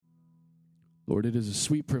Lord, it is a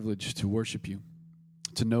sweet privilege to worship you,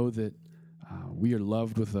 to know that we are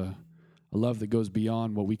loved with a love that goes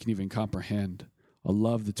beyond what we can even comprehend, a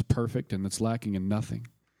love that's perfect and that's lacking in nothing.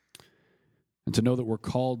 And to know that we're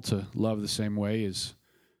called to love the same way is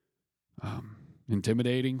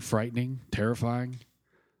intimidating, frightening, terrifying.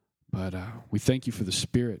 But we thank you for the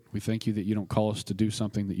Spirit. We thank you that you don't call us to do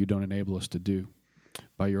something that you don't enable us to do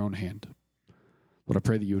by your own hand. Lord, I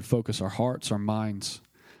pray that you would focus our hearts, our minds,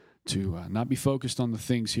 to not be focused on the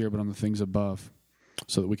things here, but on the things above,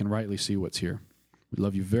 so that we can rightly see what's here. We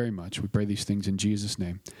love you very much. We pray these things in Jesus'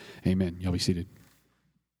 name. Amen. Y'all be seated.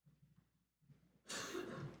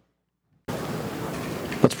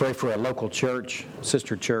 Let's pray for a local church,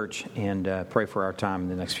 sister church, and pray for our time in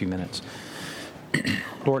the next few minutes.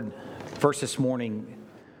 Lord, first this morning,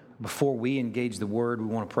 before we engage the Word, we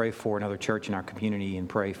want to pray for another church in our community and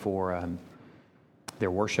pray for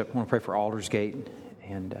their worship. I want to pray for Aldersgate,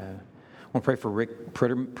 and I want to pray for Rick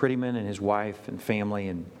Prettyman and his wife and family,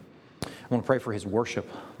 and I want to pray for his worship.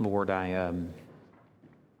 Lord, I am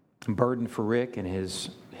burdened for Rick and his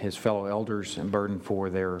fellow elders, and burdened for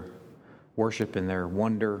their worship and their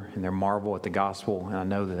wonder and their marvel at the gospel. And I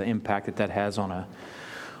know the impact that has on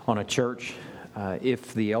a church.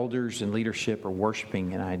 If the elders and leadership are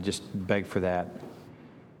worshiping, and I just beg for that.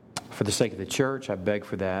 For the sake of the church, I beg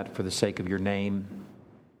for that. For the sake of your name,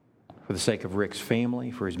 for the sake of Rick's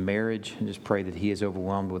family, for his marriage, and just pray that he is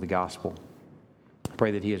overwhelmed with the gospel. I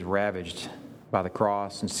pray that he is ravaged by the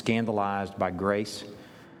cross and scandalized by grace.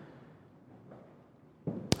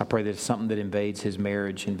 I pray that it's something that invades his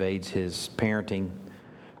marriage, invades his parenting,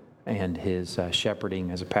 and his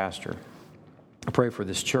shepherding as a pastor. I pray for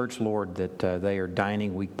this church, Lord, that they are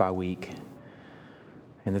dining week by week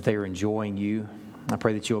and that they are enjoying you. I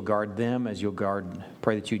pray that you'll guard them as you'll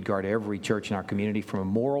pray that you'd guard every church in our community from a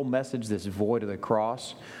moral message that's void of the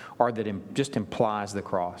cross or that just implies the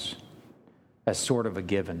cross as sort of a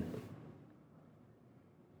given.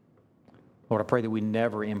 Lord, I pray that we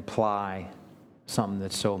never imply something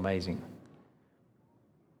that's so amazing.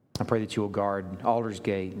 I pray that you will guard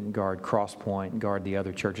Aldersgate and guard Crosspoint and guard the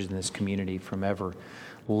other churches in this community from ever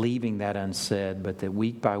leaving that unsaid, but that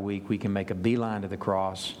week by week we can make a beeline to the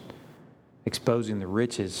cross, exposing the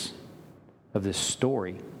riches of this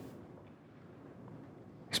story,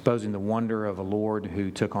 exposing the wonder of a Lord who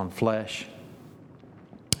took on flesh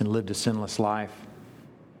and lived a sinless life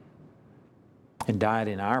and died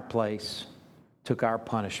in our place, took our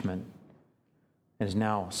punishment, and is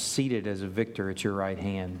now seated as a victor at your right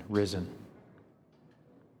hand, risen.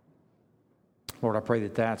 Lord, I pray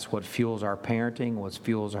that that's what fuels our parenting, what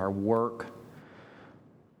fuels our work.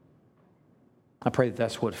 I pray that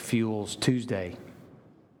that's what fuels Tuesday,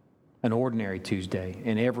 an ordinary Tuesday,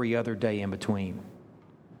 and every other day in between.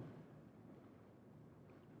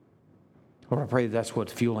 Lord, I pray that that's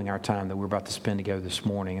what's fueling our time that we're about to spend together this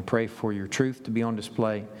morning. I pray for your truth to be on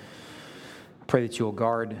display. I pray that you'll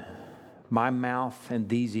guard my mouth and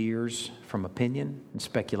these ears from opinion and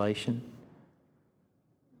speculation,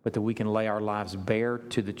 but that we can lay our lives bare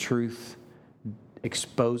to the truth,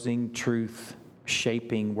 exposing truth,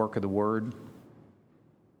 shaping work of the Word.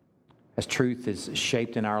 As truth is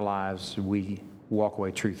shaped in our lives, we walk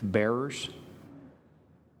away truth bearers,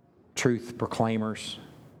 truth proclaimers,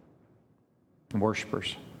 and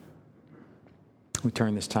worshipers. We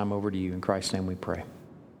turn this time over to you. In Christ's name we pray.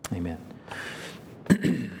 Amen.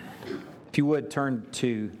 If you would, turn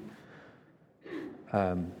to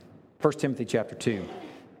 1 Timothy chapter 2.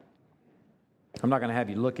 I'm not going to have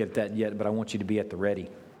you look at that yet, but I want you to be at the ready.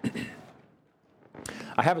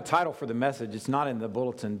 I have a title for the message. It's not in the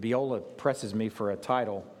bulletin. Biola presses me for a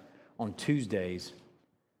title on Tuesdays,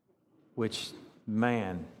 which,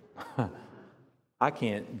 man, I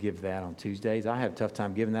can't give that on Tuesdays. I have a tough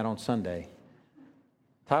time giving that on Sunday.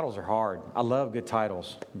 Titles are hard. I love good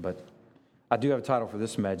titles, but I do have a title for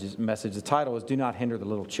this message. The title is Do Not Hinder the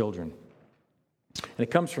Little Children. And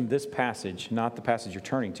it comes from this passage, not the passage you're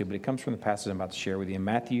turning to, but it comes from the passage I'm about to share with you in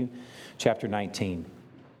Matthew chapter 19.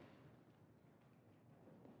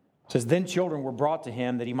 It says, Then children were brought to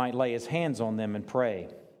him that he might lay his hands on them and pray.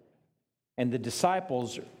 And the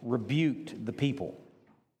disciples rebuked the people.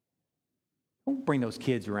 Don't bring those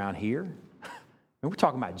kids around here. We're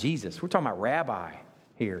talking about Jesus. We're talking about Rabbi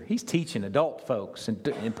here. He's teaching adult folks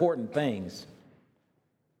important things.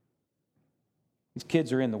 These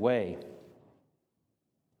kids are in the way.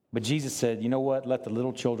 But Jesus said, you know what? Let the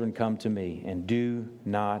little children come to me and do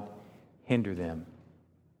not hinder them.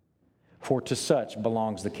 For to such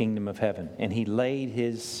belongs the kingdom of heaven. And he laid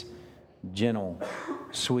his gentle,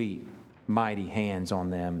 sweet, mighty hands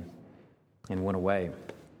on them and went away.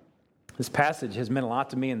 This passage has meant a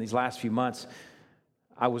lot to me in these last few months.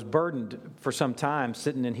 I was burdened for some time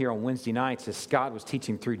sitting in here on Wednesday nights as Scott was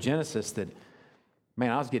teaching through Genesis that,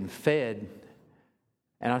 man, I was getting fed.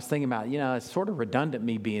 And I was thinking about, it's sort of redundant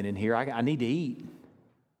me being in here. I need to eat.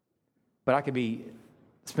 But I could be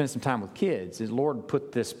spending some time with kids. The Lord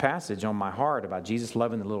put this passage on my heart about Jesus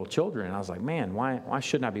loving the little children. And I was like, man, why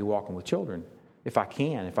shouldn't I be walking with children if I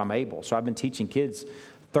can, if I'm able? So I've been teaching kids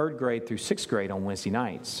 3rd grade through 6th grade on Wednesday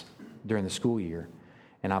nights during the school year.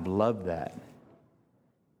 And I've loved that.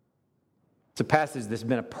 It's a passage that's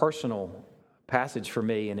been a personal passage for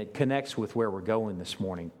me, and it connects with where we're going this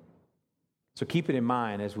morning. So keep it in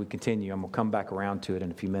mind as we continue. I'm going to come back around to it in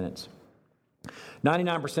a few minutes.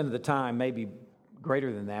 99% of the time, maybe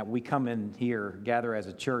greater than that, we come in here, gather as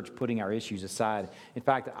a church, putting our issues aside. In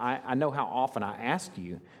fact, I know how often I ask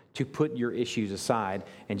you to put your issues aside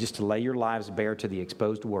and just to lay your lives bare to the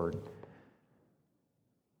exposed word.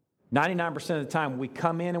 99% of the time, we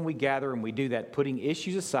come in and we gather and we do that, putting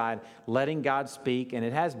issues aside, letting God speak, and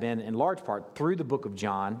it has been in large part through the book of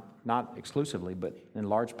John, not exclusively, but in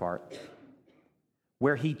large part,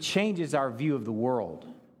 where he changes our view of the world.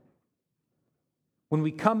 When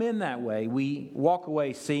we come in that way, we walk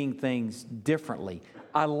away seeing things differently.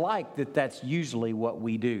 I like that that's usually what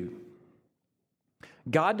we do.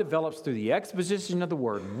 God develops through the exposition of the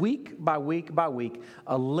word, week by week by week,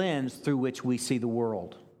 a lens through which we see the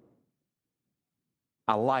world.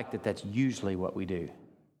 I like that that's usually what we do.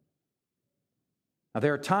 Now,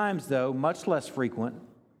 there are times, though, much less frequent.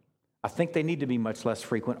 I think they need to be much less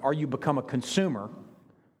frequent, or you become a consumer,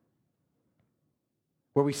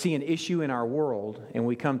 where we see an issue in our world and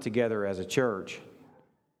we come together as a church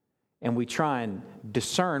and we try and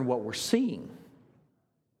discern what we're seeing.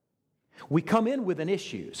 We come in with an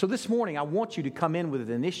issue. So this morning, I want you to come in with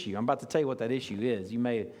an issue. I'm about to tell you what that issue is. You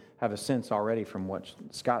may have a sense already from what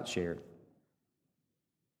Scott shared.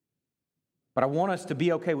 But I want us to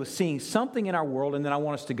be okay with seeing something in our world, and then I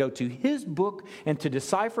want us to go to his book and to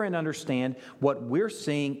decipher and understand what we're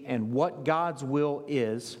seeing and what God's will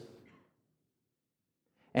is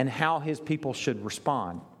and how his people should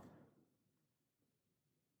respond.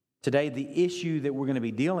 Today, the issue that we're going to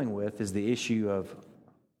be dealing with is the issue of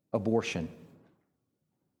abortion.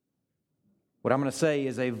 What I'm going to say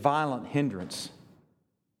is a violent hindrance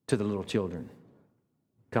to the little children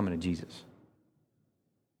coming to Jesus.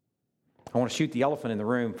 I want to shoot the elephant in the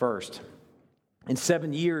room first. In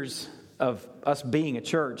 7 years of us being a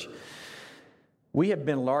church, we have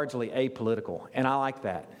been largely apolitical, and I like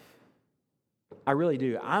that. I really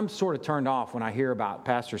do. I'm sort of turned off when I hear about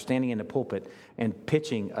pastors standing in the pulpit and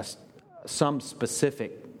pitching some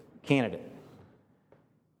specific candidate.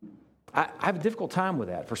 I have a difficult time with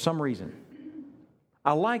that for some reason.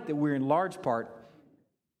 I like that we're in large part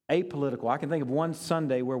apolitical. I can think of one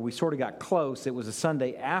Sunday where we sort of got close. It was a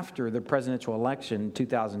Sunday after the presidential election in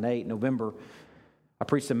 2008, November. I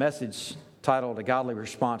preached a message titled A Godly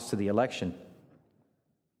Response to the Election.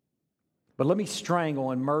 But let me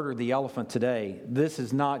strangle and murder the elephant today. This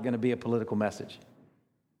is not going to be a political message.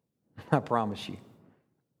 I promise you.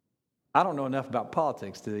 I don't know enough about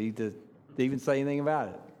politics to even say anything about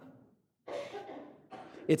it.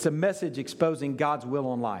 It's a message exposing God's will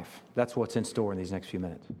on life. That's what's in store in these next few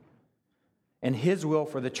minutes. And his will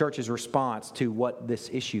for the church's response to what this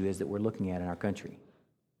issue is that we're looking at in our country.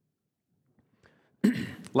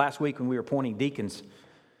 Last week when we were appointing deacons,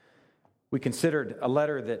 we considered a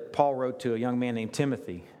letter that Paul wrote to a young man named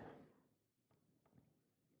Timothy.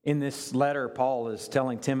 In this letter, Paul is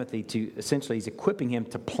telling Timothy to, essentially, he's equipping him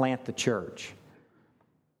to plant the church.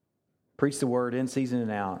 Preach the word in season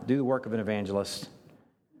and out. Do the work of an evangelist.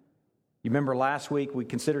 You remember last week we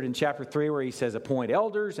considered in chapter 3 where he says appoint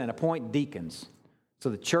elders and appoint deacons so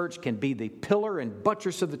the church can be the pillar and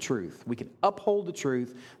buttress of the truth. We can uphold the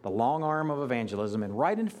truth, the long arm of evangelism, and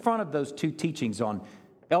right in front of those two teachings on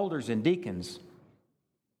elders and deacons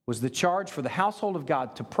was the charge for the household of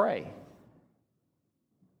God to pray.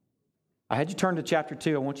 I had you turn to chapter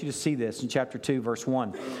 2. I want you to see this in chapter 2, verse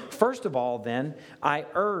 1. First of all, then, I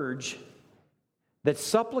urge that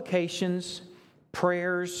supplications,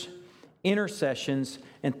 prayers, intercessions,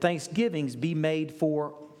 and thanksgivings be made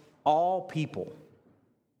for all people.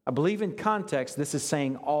 I believe in context, this is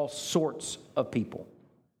saying all sorts of people.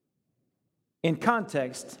 In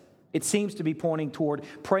context, it seems to be pointing toward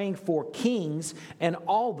praying for kings and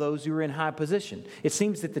all those who are in high position. It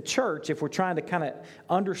seems that the church, if we're trying to kind of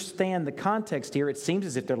understand the context here, it seems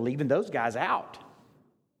as if they're leaving those guys out.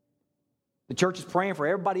 The church is praying for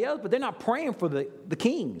everybody else, but they're not praying for the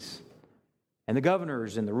kings and the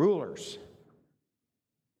governors and the rulers.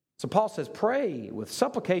 So Paul says, pray with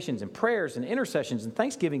supplications and prayers and intercessions and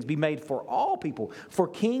thanksgivings be made for all people, for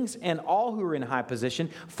kings and all who are in high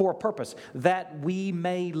position, for a purpose, that we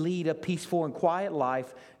may lead a peaceful and quiet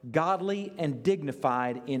life, godly and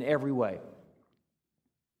dignified in every way.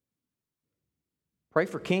 Pray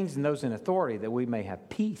for kings and those in authority that we may have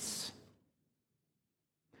peace.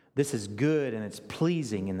 This is good and it's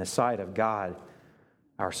pleasing in the sight of God,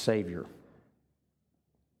 our Savior.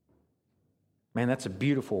 Man, that's a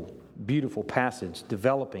beautiful, beautiful passage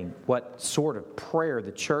developing what sort of prayer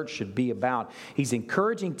the church should be about. He's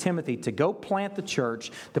encouraging Timothy to go plant the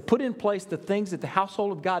church, to put in place the things that the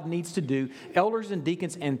household of God needs to do, elders and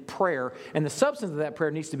deacons and prayer. And the substance of that prayer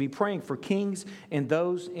needs to be praying for kings and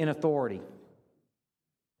those in authority,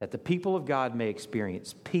 that the people of God may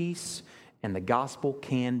experience peace and the gospel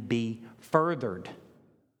can be furthered.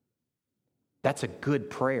 That's a good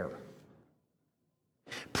prayer.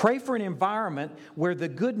 Pray for an environment where the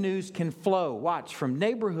good news can flow. Watch, from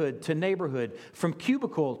neighborhood to neighborhood, from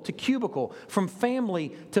cubicle to cubicle, from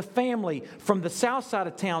family to family, from the south side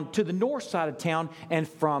of town to the north side of town, and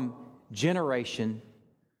from generation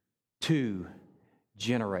to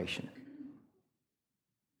generation.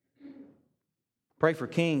 Pray for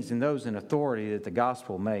kings and those in authority that the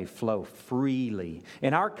gospel may flow freely.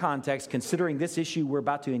 In our context, considering this issue we're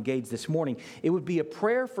about to engage this morning, it would be a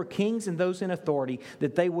prayer for kings and those in authority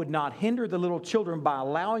that they would not hinder the little children by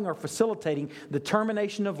allowing or facilitating the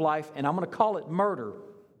termination of life, and I'm going to call it murder,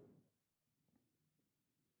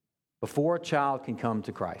 before a child can come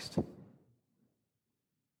to Christ.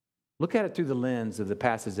 Look at it through the lens of the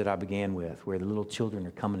passage that I began with, where the little children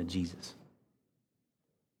are coming to Jesus.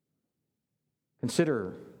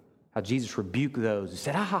 Consider how Jesus rebuked those who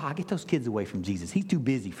said, get those kids away from Jesus. He's too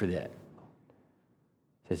busy for that.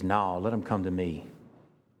 He says, no, let them come to me.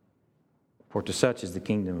 For to such is the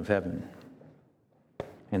kingdom of heaven.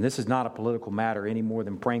 And this is not a political matter any more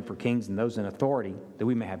than praying for kings and those in authority that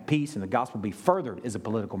we may have peace and the gospel be furthered is a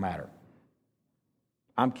political matter.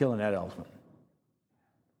 I'm killing that elephant.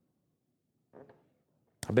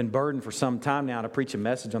 I've been burdened for some time now to preach a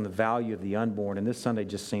message on the value of the unborn, and this Sunday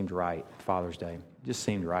just seemed right, Father's Day. It just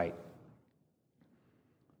seemed right.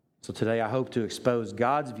 So today I hope to expose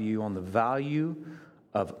God's view on the value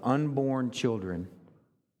of unborn children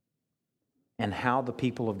and how the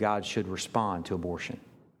people of God should respond to abortion.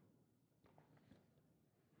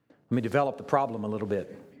 Let me develop the problem a little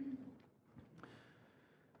bit.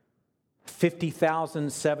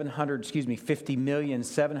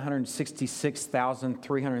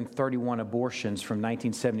 50,766,331 abortions from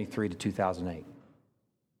 1973 to 2008.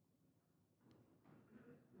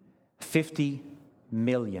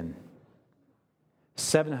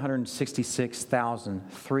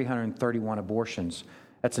 50,766,331 abortions.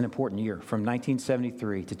 That's an important year, from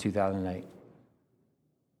 1973 to 2008.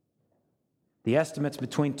 The estimates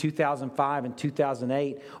between 2005 and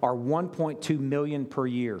 2008 are 1.2 million per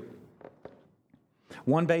year.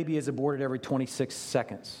 One baby is aborted every 26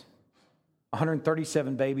 seconds.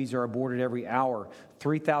 137 babies are aborted every hour.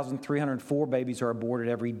 3,304 babies are aborted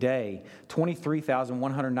every day.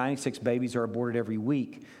 23,196 babies are aborted every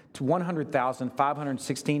week.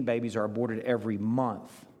 100,516 babies are aborted every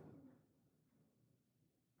month.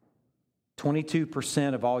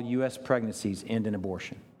 22% of all U.S. pregnancies end in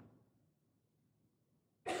abortion.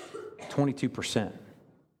 22%.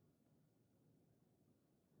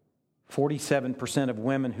 47% of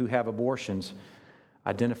women who have abortions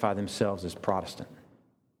identify themselves as Protestant.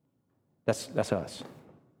 That's us.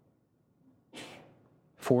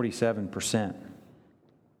 47%.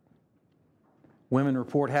 Women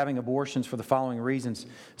report having abortions for the following reasons.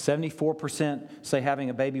 74% say having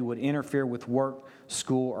a baby would interfere with work,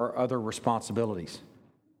 school, or other responsibilities.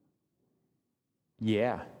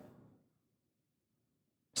 Yeah.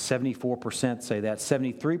 74% say that.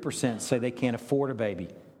 73% say they can't afford a baby.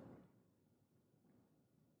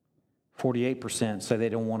 48% say they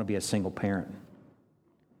don't want to be a single parent.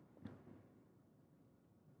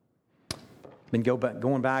 Been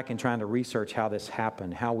going back and trying to research how this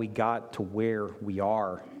happened, how we got to where we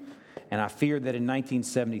are. And I feared that in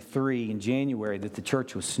 1973, in January, that the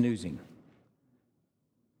church was snoozing.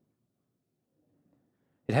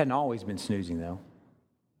 It hadn't always been snoozing, though.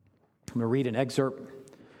 I'm going to read an excerpt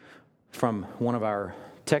from one of our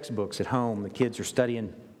textbooks at home. The kids are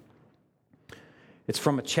studying. It's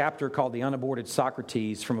from a chapter called The Unaborted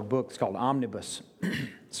Socrates from a book that's called Omnibus. It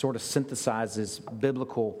sort of synthesizes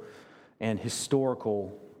biblical and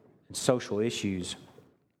historical and social issues.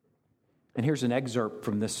 And here's an excerpt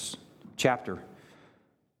from this chapter.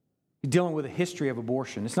 Dealing with a history of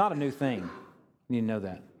abortion. It's not a new thing. You need to know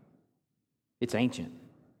that. It's ancient.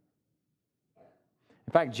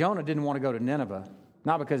 In fact, Jonah didn't want to go to Nineveh,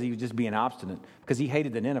 not because he was just being obstinate, because he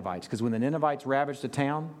hated the Ninevites. Because when the Ninevites ravaged the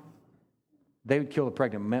town, they would kill the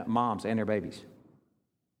pregnant moms and their babies.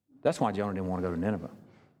 That's why Jonah didn't want to go to Nineveh.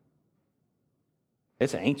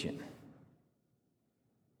 It's ancient.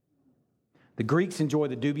 The Greeks enjoy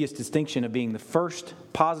the dubious distinction of being the first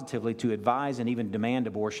positively to advise and even demand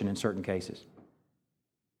abortion in certain cases.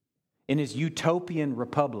 In his utopian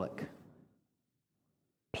republic,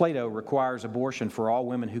 Plato requires abortion for all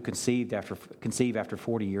women who conceive after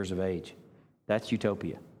 40 years of age. That's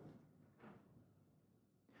utopia.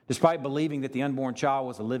 Despite believing that the unborn child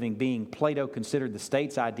was a living being, Plato considered the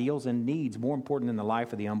state's ideals and needs more important than the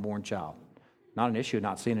life of the unborn child. Not an issue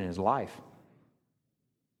not seen in his life.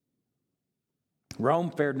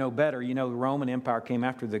 Rome fared no better. You know, the Roman Empire came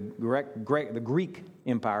after the Greek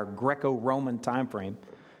Empire, Greco-Roman time frame.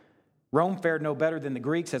 Rome fared no better than the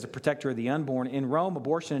Greeks as a protector of the unborn. In Rome,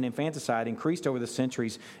 abortion and infanticide increased over the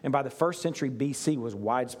centuries, and by the 1st century BC was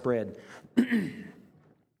widespread.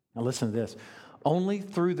 Now listen to this. Only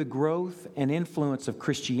through the growth and influence of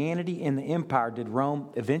Christianity in the empire did Rome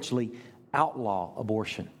eventually outlaw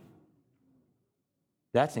abortion.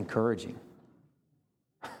 That's encouraging.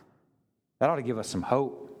 That ought to give us some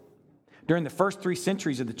hope. During the first 3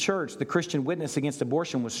 centuries of the church, the Christian witness against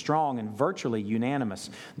abortion was strong and virtually unanimous.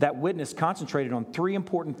 That witness concentrated on 3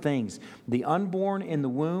 important things. The unborn in the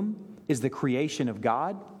womb is the creation of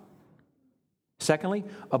God. Secondly,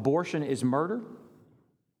 abortion is murder.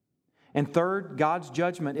 And third, God's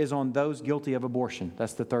judgment is on those guilty of abortion.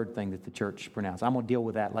 That's the third thing that the church pronounced. I'm going to deal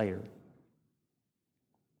with that later.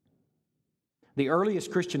 The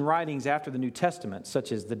earliest Christian writings after the New Testament,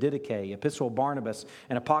 such as the Didache, Epistle of Barnabas,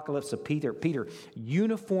 and Apocalypse of Peter,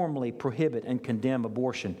 uniformly prohibit and condemn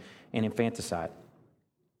abortion and infanticide.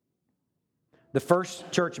 The first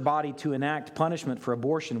church body to enact punishment for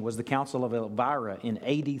abortion was the Council of Elvira in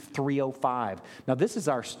AD 305. Now, this is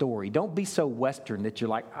our story. Don't be so Western that you're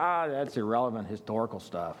like, that's irrelevant historical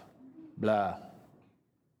stuff. Blah.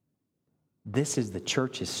 This is the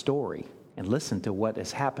church's story, and listen to what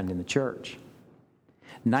has happened in the church.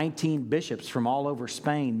 19 bishops from all over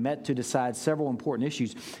Spain met to decide several important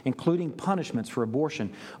issues, including punishments for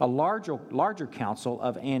abortion. A larger council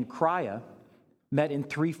of Ancria met in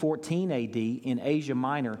 314 AD in Asia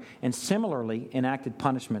Minor and similarly enacted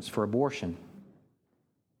punishments for abortion.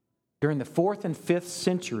 During the 4th and 5th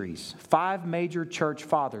centuries, 5 major church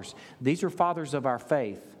fathers, these are fathers of our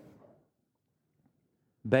faith,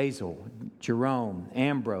 Basil, Jerome,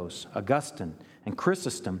 Ambrose, Augustine, and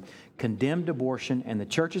Chrysostom, condemned abortion, and the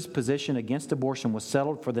church's position against abortion was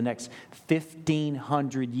settled for the next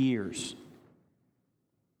 1,500 years.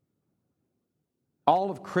 All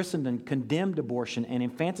of Christendom condemned abortion and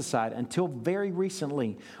infanticide until very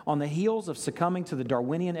recently. On the heels of succumbing to the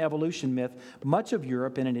Darwinian evolution myth, much of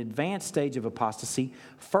Europe, in an advanced stage of apostasy,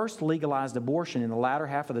 first legalized abortion in the latter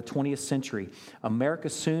half of the 20th century. America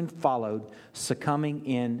soon followed, succumbing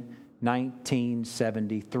in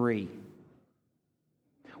 1973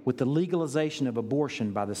 with the legalization of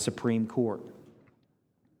abortion by the Supreme Court.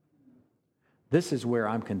 This is where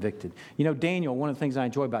I'm convicted. You know, Daniel, one of the things I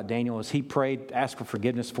enjoy about Daniel is he prayed, asked for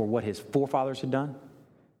forgiveness for what his forefathers had done.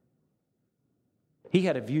 He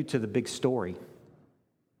had a view to the big story.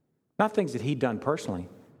 Not things that he'd done personally,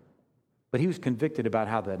 but he was convicted about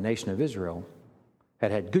how the nation of Israel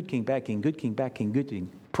had good king, bad king, good king, bad king, good king,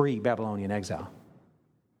 pre-Babylonian exile.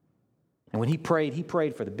 And when he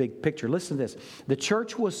prayed for the big picture. Listen to this. The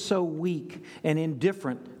church was so weak and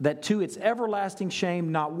indifferent that to its everlasting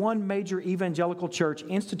shame, not one major evangelical church,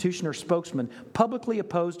 institution, or spokesman publicly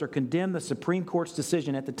opposed or condemned the Supreme Court's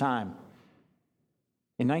decision at the time.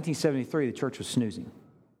 In 1973, the church was snoozing.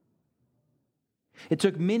 It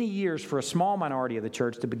took many years for a small minority of the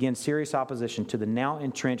church to begin serious opposition to the now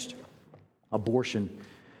entrenched abortion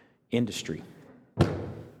industry.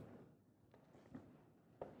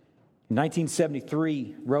 In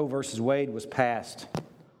 1973, Roe versus Wade was passed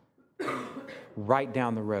right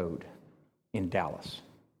down the road in Dallas.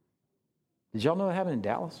 Did y'all know what happened in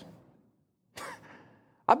Dallas?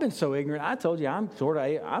 I've been so ignorant. I told you I'm just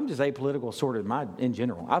apolitical sort of in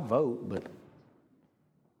general. I vote, but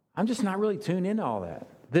I'm just not really tuned into all that.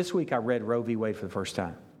 This week I read Roe v. Wade for the first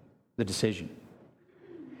time, the decision.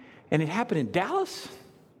 And it happened in Dallas?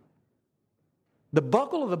 The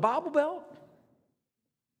buckle of the Bible Belt?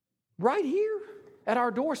 Right here at our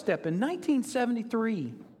doorstep in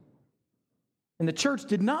 1973. And the church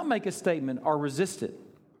did not make a statement or resist it.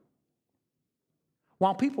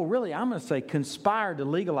 While people really, I'm going to say, conspired to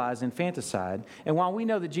legalize infanticide, and while we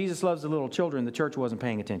know that Jesus loves the little children, the church wasn't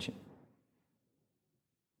paying attention.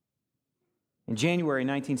 In January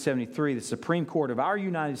 1973, the Supreme Court of our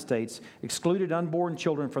United States excluded unborn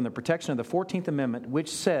children from the protection of the 14th Amendment, which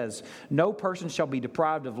says, no person shall be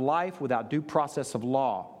deprived of life without due process of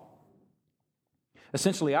law.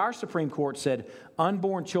 Essentially, our Supreme Court said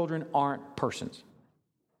unborn children aren't persons.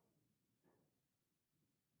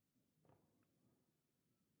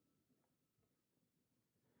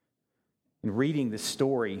 In reading this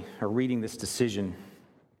story, or reading this decision,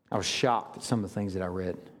 I was shocked at some of the things that I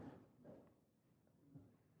read.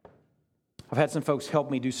 I've had some folks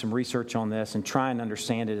help me do some research on this and try and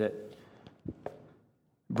understand it.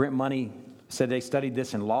 Brent Money said they studied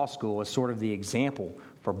this in law school as sort of the example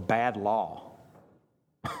for bad law.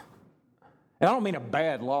 And I don't mean a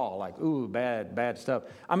bad law, like, ooh, bad stuff.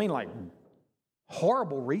 I mean like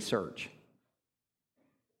horrible research.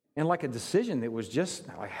 And like a decision that was just,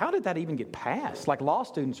 like, how did that even get passed? Like law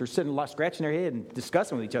students are sitting scratching their head and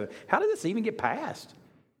discussing with each other. How did this even get passed?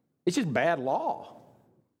 It's just bad law.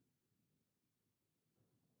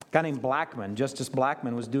 A guy named Blackman, Justice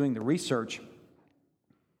Blackman, was doing the research.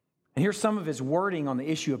 And here's some of his wording on the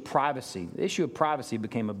issue of privacy. The issue of privacy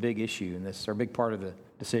became a big issue in this, or a big part of the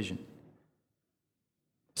decision.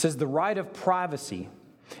 It says, the right of privacy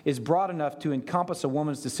is broad enough to encompass a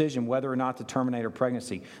woman's decision whether or not to terminate her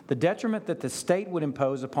pregnancy. The detriment that the state would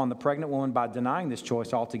impose upon the pregnant woman by denying this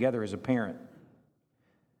choice altogether is apparent.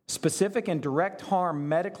 Specific and direct harm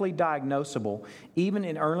medically diagnosable, even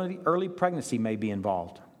in early pregnancy, may be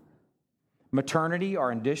involved. Maternity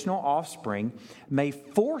or additional offspring may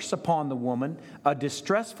force upon the woman a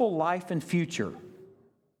distressful life and future.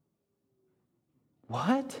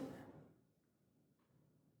 What?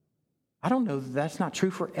 I don't know that that's not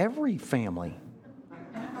true for every family.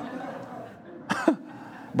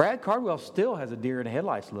 Brad Cardwell still has a deer in the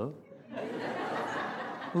headlights look.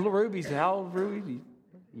 Little Ruby's, how old Ruby?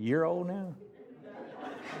 A year old now.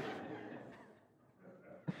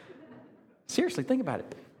 Seriously, think about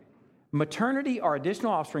it. Maternity or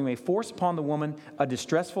additional offspring may force upon the woman a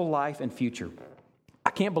distressful life and future. I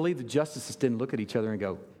can't believe the justices didn't look at each other and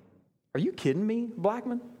go, are you kidding me,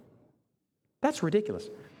 Blackman? That's ridiculous.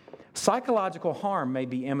 Psychological harm may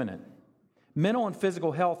be imminent. Mental and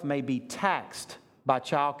physical health may be taxed by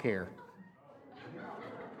child care.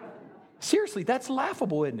 Seriously, that's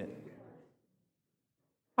laughable, isn't it?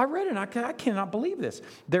 I read it and I cannot believe this.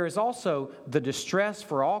 There is also the distress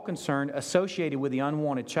for all concerned associated with the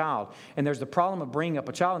unwanted child. And there's the problem of bringing up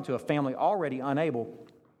a child into a family already unable,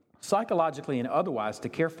 psychologically and otherwise, to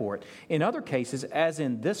care for it. In other cases, as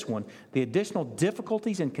in this one, the additional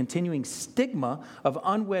difficulties and continuing stigma of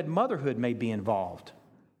unwed motherhood may be involved.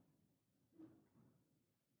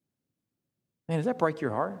 Man, does that break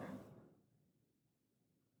your heart?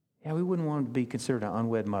 Yeah, we wouldn't want to be considered an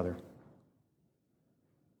unwed mother.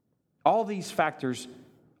 All these are factors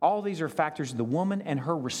the woman and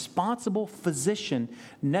her responsible physician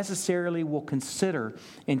necessarily will consider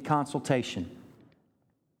in consultation.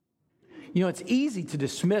 You know, it's easy to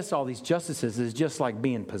dismiss all these justices as just like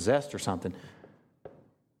being possessed or something.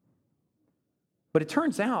 But it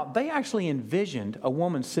turns out they actually envisioned a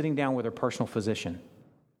woman sitting down with her personal physician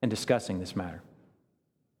and discussing this matter.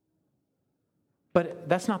 But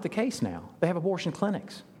that's not the case now. They have abortion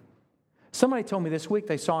clinics. Somebody told me this week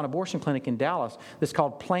they saw an abortion clinic in Dallas that's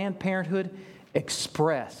called Planned Parenthood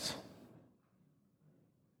Express.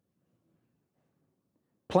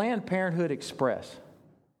 Planned Parenthood Express.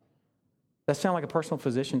 That sound like a personal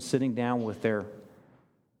physician sitting down with their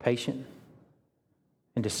patient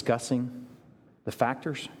and discussing the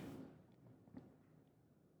factors?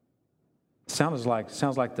 Sounds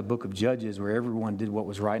like the book of Judges where everyone did what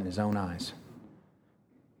was right in his own eyes.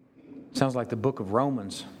 Sounds like the book of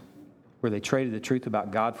Romans where they traded the truth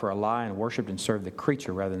about God for a lie and worshiped and served the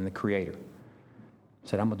creature rather than the creator.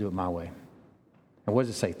 Said, I'm going to do it my way. And what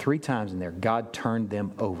does it say? 3 times in there, God turned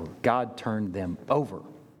them over. God turned them over.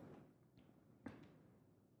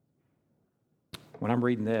 When I'm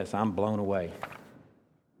reading this, I'm blown away.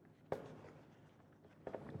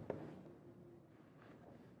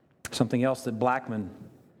 Something else that Blackman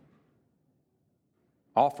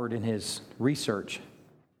offered in his research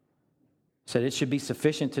said it should be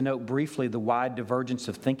sufficient to note briefly the wide divergence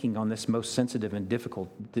of thinking on this most sensitive and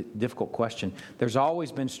difficult question. There's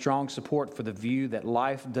always been strong support for the view that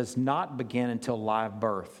life does not begin until live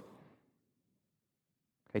birth.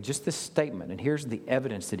 Okay, just this statement, and here's the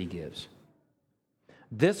evidence that he gives.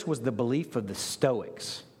 This was the belief of the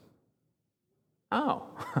Stoics. Oh,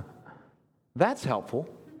 that's helpful.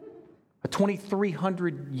 A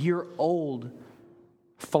 2,300-year-old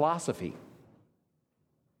philosophy.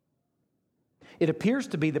 It appears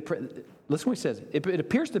to be listen what he says. It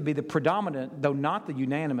appears to be the predominant, though not the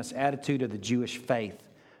unanimous, attitude of the Jewish faith.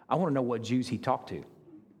 I want to know what Jews he talked to.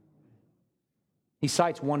 He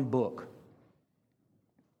cites one book.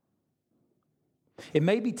 It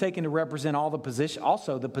may be taken to represent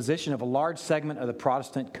also the position of a large segment of the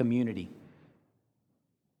Protestant community.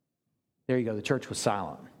 There you go. The church was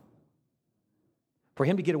silent. For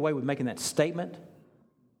him to get away with making that statement,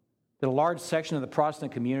 that a large section of the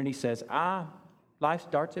Protestant community says, life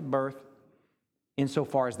starts at birth,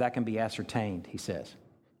 insofar as that can be ascertained, he says.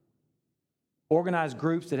 Organized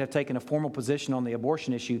groups that have taken a formal position on the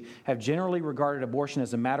abortion issue have generally regarded abortion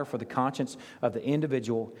as a matter for the conscience of the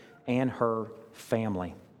individual and her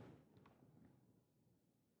family.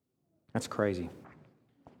 That's crazy.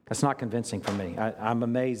 That's not convincing for me. I'm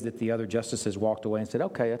amazed that the other justices walked away and said,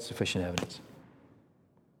 okay, that's sufficient evidence.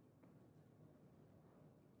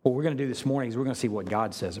 What we're going to do this morning is we're going to see what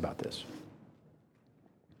God says about this.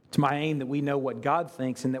 It's my aim that we know what God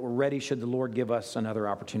thinks and that we're ready should the Lord give us another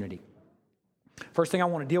opportunity. First thing I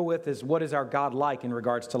want to deal with is, what is our God like in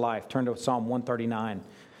regards to life? Turn to Psalm 139.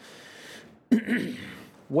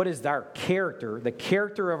 What is our character, the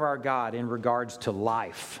character of our God in regards to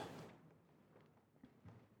life?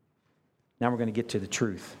 Now we're going to get to the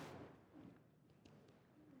truth.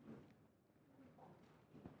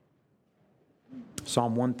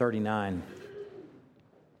 Psalm 139.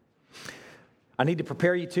 I need to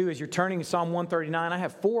prepare you too, as you're turning to Psalm 139, I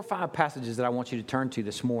have 4 or 5 passages that I want you to turn to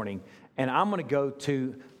this morning. And I'm going to go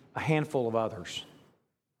to a handful of others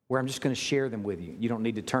where I'm just going to share them with you. You don't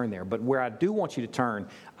need to turn there. But where I do want you to turn,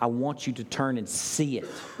 I want you to turn and see it.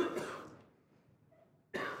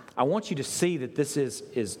 I want you to see that this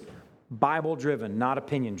is Bible-driven, not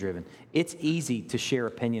opinion-driven. It's easy to share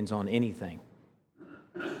opinions on anything.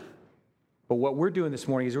 But what we're doing this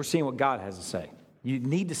morning is we're seeing what God has to say. You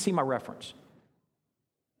need to see my reference.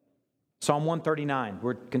 Psalm 139,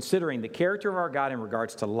 we're considering the character of our God in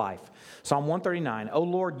regards to life. Psalm 139, O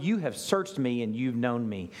Lord, you have searched me and you've known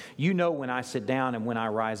me. You know when I sit down and when I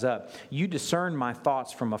rise up. You discern my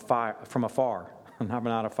thoughts from afar.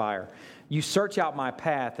 Not a fire. You search out my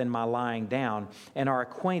path and my lying down and are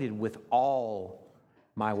acquainted with all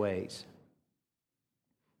my ways.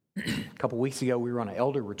 A couple weeks ago, we were on an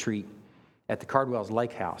elder retreat at the Cardwell's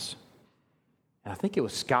Lake House. And I think it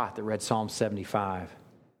was Scott that read Psalm 75.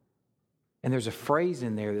 And there's a phrase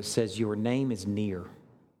in there that says, your name is near.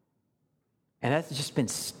 And that's just been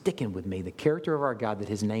sticking with me, the character of our God, that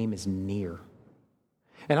his name is near.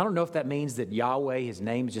 And I don't know if that means that Yahweh, his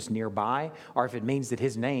name is just nearby, or if it means that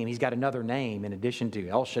his name, he's got another name in addition to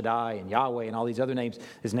El Shaddai and Yahweh and all these other names.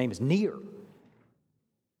 His name is near.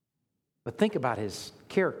 But think about his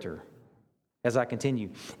character as I continue.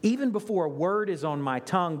 Even before a word is on my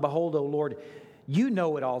tongue, behold, O Lord, you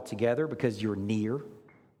know it altogether because you're near.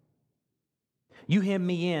 You hem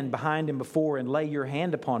me in behind and before and lay your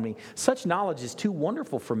hand upon me. Such knowledge is too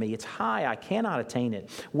wonderful for me. It's high. I cannot attain it.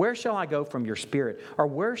 Where shall I go from your spirit? Or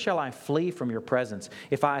where shall I flee from your presence?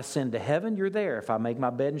 If I ascend to heaven, you're there. If I make my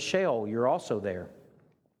bed in Sheol, you're also there.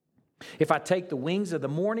 If I take the wings of the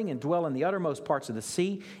morning and dwell in the uttermost parts of the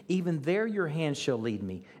sea, even there your hand shall lead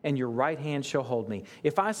me, and your right hand shall hold me.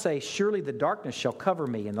 If I say, surely the darkness shall cover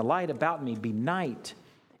me, and the light about me be night,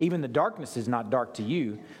 even the darkness is not dark to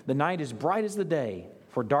you. The night is bright as the day,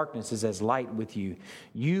 for darkness is as light with you.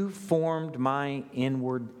 You formed my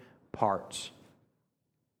inward parts.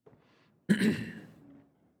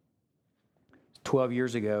 12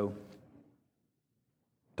 years ago,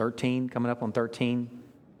 13, coming up on 13, I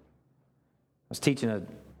was teaching a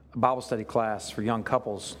Bible study class for young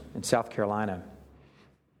couples in South Carolina.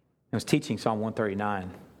 I was teaching Psalm 139.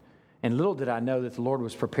 And little did I know that the Lord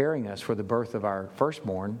was preparing us for the birth of our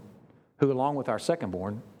firstborn, who, along with our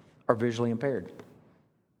secondborn, are visually impaired.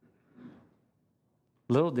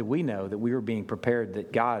 Little did we know that we were being prepared,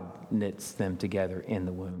 that God knits them together in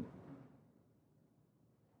the womb.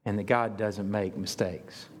 And that God doesn't make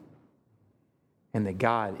mistakes. And that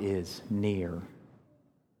God is near.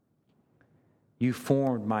 You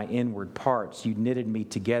formed my inward parts. You knitted me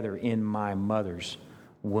together in my mother's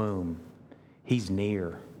womb. He's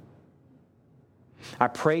near. I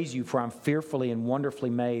praise you, for I'm fearfully and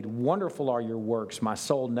wonderfully made. Wonderful are your works. My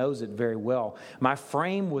soul knows it very well. My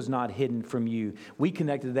frame was not hidden from you. We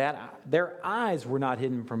connected that. Their eyes were not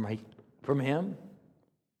hidden from him.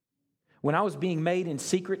 When I was being made in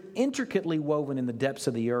secret, intricately woven in the depths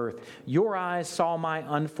of the earth, your eyes saw my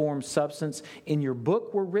unformed substance. In your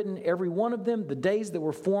book were written, every one of them, the days that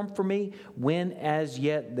were formed for me, when as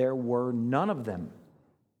yet there were none of them.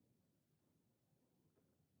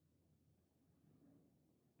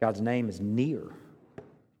 God's name is near.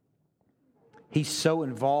 He's so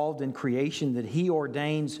involved in creation that He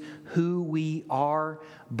ordains who we are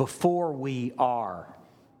before we are.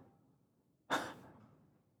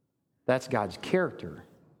 That's God's character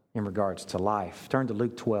in regards to life. Turn to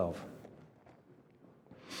Luke 12.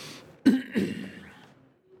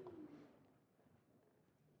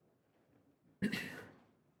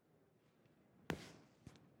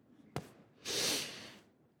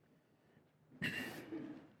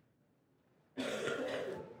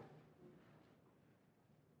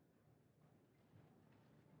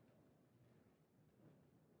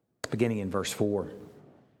 Beginning in verse 4.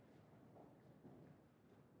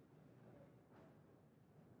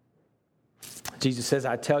 Jesus says,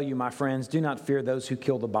 I tell you, my friends, do not fear those who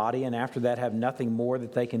kill the body, and after that have nothing more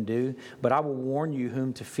that they can do. But I will warn you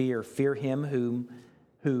whom to fear. Fear him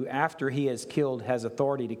who after he has killed, has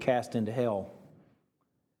authority to cast into hell.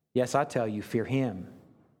 Yes, I tell you, fear him.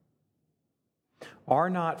 Are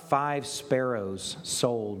not 5 sparrows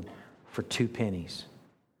sold for 2 pennies?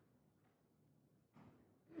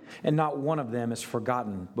 And not one of them is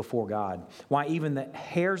forgotten before God. Why, even the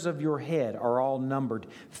hairs of your head are all numbered.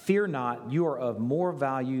 Fear not, you are of more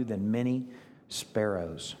value than many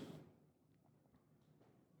sparrows.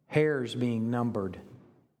 Hairs being numbered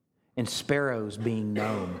and sparrows being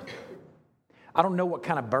known. I don't know what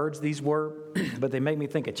kind of birds these were, but they make me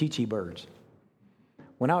think of Chi-Chi birds.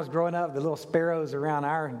 When I was growing up, the little sparrows around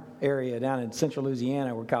our area down in central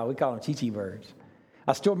Louisiana, we call them Chi-Chi birds.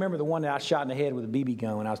 I still remember the one that I shot in the head with a BB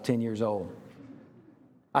gun when I was 10 years old.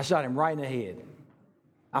 I shot him right in the head.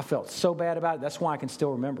 I felt so bad about it. That's why I can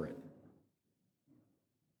still remember it.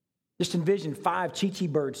 Just envision 5 Chi-Chi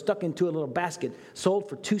birds stuck into a little basket, sold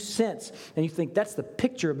for 2 cents. And you think that's the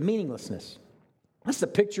picture of meaninglessness. That's the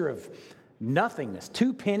picture of nothingness.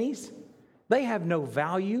 2 pennies? They have no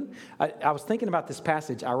value. I was thinking about this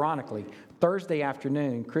passage, ironically. Thursday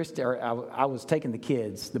afternoon, I was taking the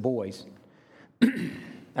kids, the boys.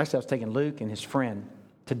 Actually, I was taking Luke and his friend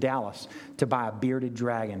to Dallas to buy a bearded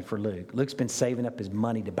dragon for Luke. Luke's been saving up his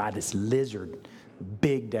money to buy this lizard.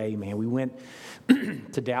 Big day, man. We went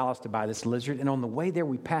to Dallas to buy this lizard, and on the way there,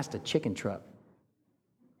 we passed a chicken truck.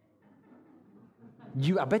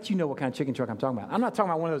 I bet you know what kind of chicken truck I'm talking about. I'm not talking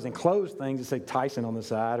about one of those enclosed things that say Tyson on the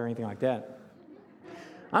side or anything like that.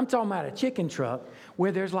 I'm talking about a chicken truck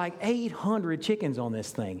where there's like 800 chickens on this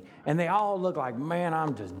thing, and they all look like, man,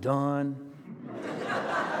 I'm just done.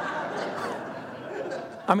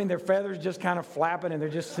 I mean, their feathers just kind of flapping, and they're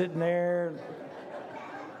just sitting there.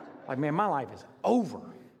 Like, man, my life is over.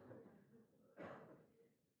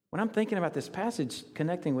 When I'm thinking about this passage,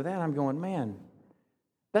 connecting with that, I'm going, man,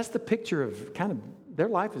 that's the picture of kind of their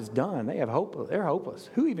life is done. They have hope. They're hopeless.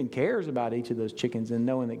 Who even cares about each of those chickens and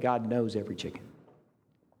knowing that God knows every chicken?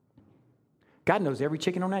 God knows every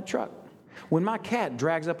chicken on that truck. When my cat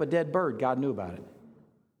drags up a dead bird, God knew about it.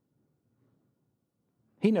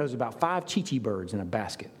 He knows about 5 Chi-Chi birds in a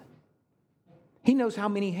basket. He knows how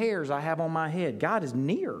many hairs I have on my head. God is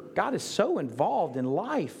near. God is so involved in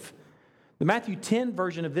life. The Matthew 10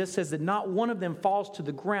 version of this says that not one of them falls to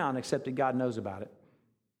the ground except that God knows about it.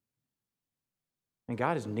 And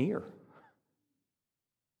God is near.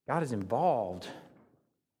 God is involved.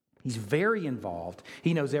 He's very involved.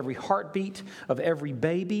 He knows every heartbeat of every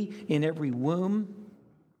baby in every womb.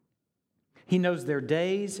 He knows their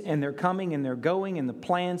days and their coming and their going and the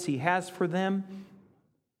plans He has for them.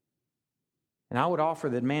 And I would offer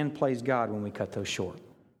that man plays God when we cut those short.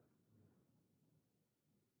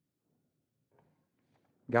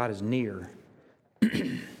 God is near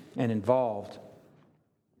and involved,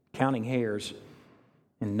 counting hairs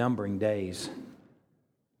and numbering days.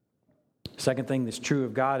 Second thing that's true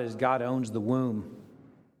of God is God owns the womb.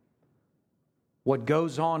 What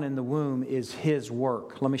goes on in the womb is His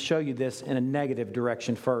work. Let me show you this in a negative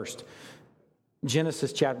direction first.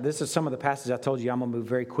 Genesis chapter, this is some of the passages I told you I'm going to move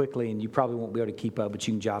very quickly, and you probably won't be able to keep up, but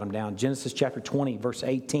you can jot them down. Genesis chapter 20, verse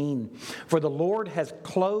 18. For the Lord has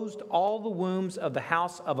closed all the wombs of the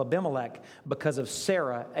house of Abimelech because of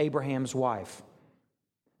Sarah, Abraham's wife.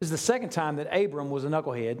 This is the second time that Abram was a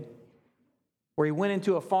knucklehead, where he went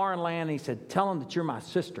into a foreign land and he said, tell him that you're my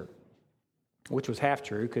sister, which was half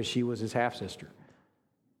true because she was his half-sister.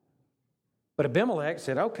 But Abimelech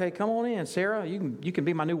said, okay, come on in, Sarah. You can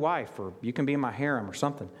be my new wife, or you can be in my harem or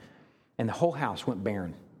something. And the whole house went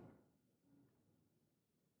barren.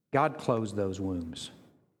 God closed those wombs.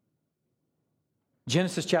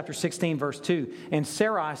 Genesis chapter 16, verse 2. And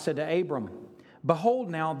Sarai said to Abram,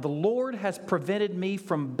 behold now, the Lord has prevented me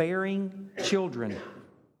from bearing children.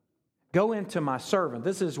 Go into my servant.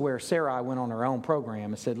 This is where Sarai went on her own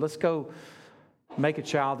program and said, let's go make a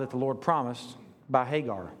child that the Lord promised by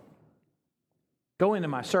Hagar. Go into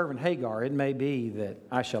my servant Hagar. It may be that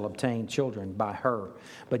I shall obtain children by her.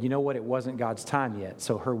 But you know what? It wasn't God's time yet,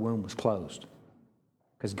 so her womb was closed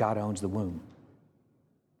because God owns the womb.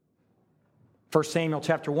 1 Samuel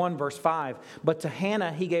chapter 1, verse 5. But to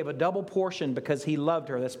Hannah he gave a double portion because he loved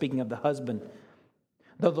her. That's speaking of the husband.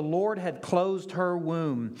 Though the Lord had closed her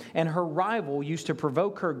womb, and her rival used to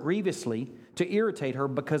provoke her grievously to irritate her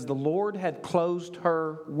because the Lord had closed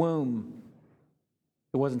her womb.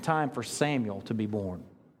 It wasn't time for Samuel to be born.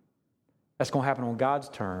 That's going to happen on God's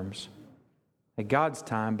terms, at God's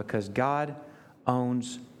time, because God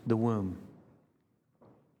owns the womb.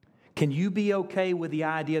 Can you be okay with the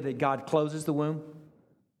idea that God closes the womb?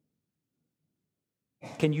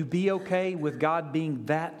 Can you be okay with God being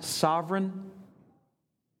that sovereign?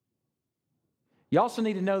 You also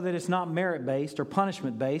need to know that it's not merit-based or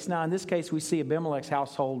punishment-based. Now, in this case, we see Abimelech's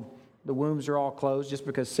household, the wombs are all closed just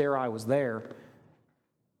because Sarai was there.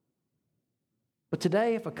 But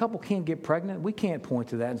today, if a couple can't get pregnant, we can't point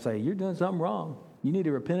to that and say, you're doing something wrong. You need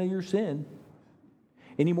to repent of your sin.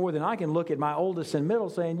 Any more than I can look at my oldest and middle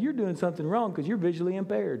saying, you're doing something wrong because you're visually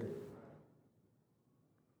impaired.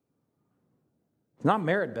 It's not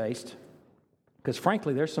merit-based because,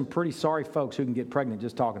 frankly, there's some pretty sorry folks who can get pregnant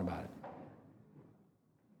just talking about it.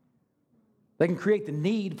 They can create the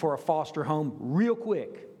need for a foster home real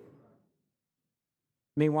quick.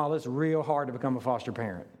 Meanwhile, it's real hard to become a foster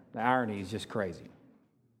parent. The irony is just crazy.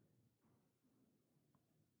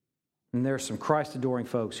 And there's some Christ-adoring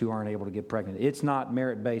folks who aren't able to get pregnant. It's not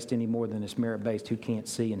merit-based any more than it's merit-based who can't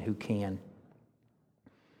see and who can.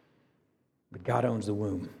 But God owns the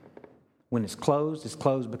womb. When it's closed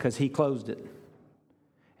because He closed it.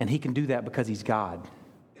 And He can do that because He's God.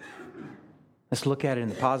 Let's look at it in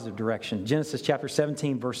the positive direction. Genesis chapter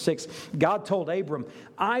 17, verse 6. God told Abram,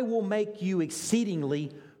 I will make you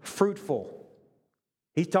exceedingly fruitful.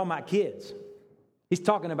 He's talking about kids. He's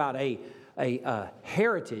talking about a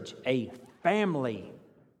heritage, a family.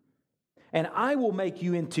 And I will make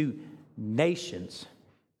you into nations,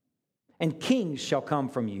 and kings shall come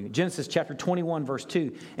from you. Genesis chapter 21, verse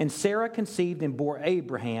 2. And Sarah conceived and bore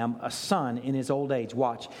Abraham a son in his old age.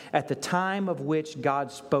 Watch. At the time of which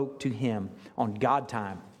God spoke to him. On God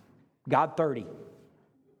time. God 30.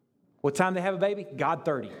 What time they have a baby? God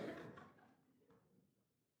 30.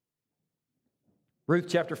 Ruth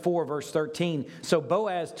chapter 4, verse 13. So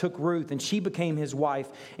Boaz took Ruth, and she became his wife,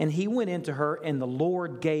 and he went into her, and the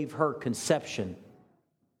Lord gave her conception.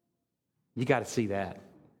 You got to see that.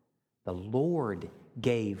 The Lord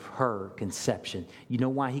gave her conception. You know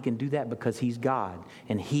why He can do that? Because He's God,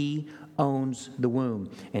 and He owns the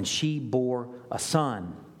womb, and she bore a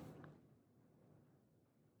son.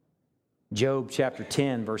 Job chapter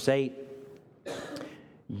 10, verse 8.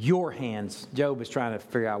 Your hands, Job is trying to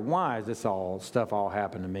figure out, why is this all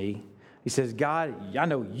happened to me? He says, God, I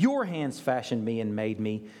know your hands fashioned me and made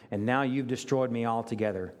me, and now you've destroyed me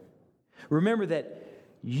altogether. Remember that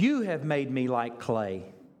you have made me like clay,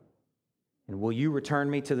 and will you return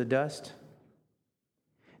me to the dust?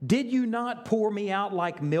 Did you not pour me out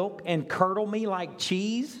like milk and curdle me like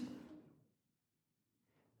cheese?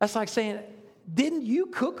 That's like saying, didn't you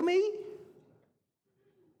cook me?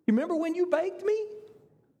 You remember when you baked me?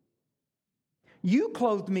 You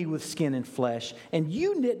clothed me with skin and flesh, and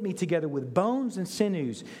you knit me together with bones and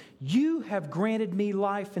sinews. You have granted me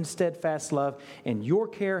life and steadfast love, and your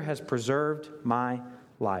care has preserved my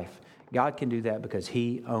life. God can do that because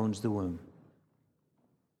He owns the womb.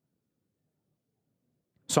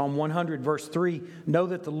 Psalm 100, verse 3, know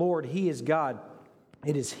that the Lord, He is God.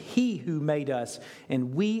 It is He who made us,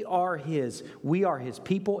 and we are His. We are His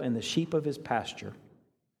people and the sheep of His pasture.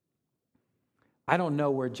 I don't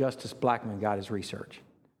know where Justice Blackman got his research,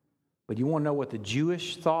 but you want to know what the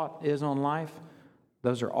Jewish thought is on life?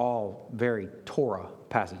 Those are all very Torah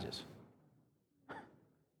passages.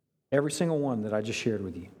 Every single one that I just shared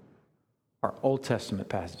with you are Old Testament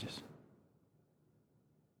passages.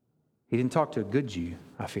 He didn't talk to a good Jew,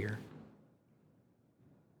 I fear.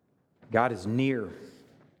 God is near,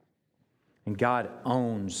 and God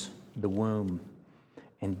owns the womb.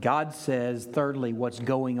 And God says, thirdly, what's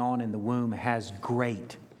going on in the womb has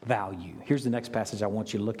great value. Here's the next passage I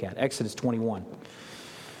want you to look at. Exodus 21.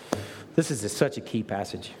 This is such a key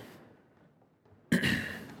passage.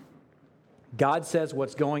 God says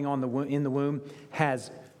what's going on in the womb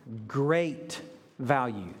has great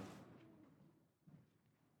value.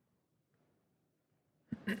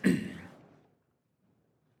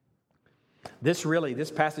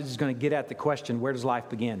 This passage is going to get at the question, where does life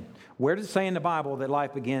begin? Where does it say in the Bible that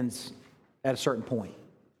life begins at a certain point?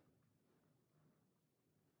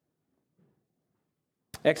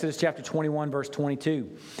 Exodus chapter 21, verse 22.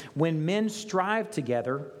 When men strive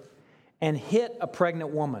together and hit a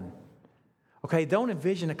pregnant woman. Okay, don't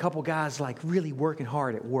envision a couple guys like really working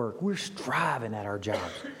hard at work. We're striving at our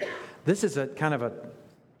jobs. This is a kind of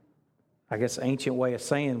ancient way of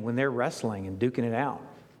saying when they're wrestling and duking it out.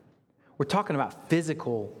 We're talking about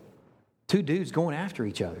physical, two dudes going after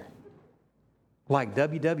each other. Like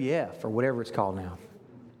WWF or whatever it's called now.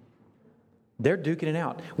 They're duking it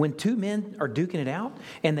out. When two men are duking it out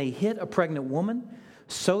and they hit a pregnant woman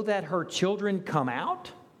so that her children come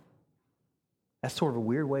out, that's sort of a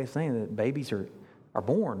weird way of saying that babies are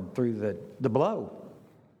born through the blow.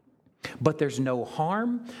 But there's no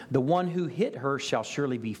harm. The one who hit her shall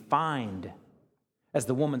surely be fined, as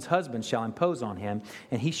the woman's husband shall impose on him,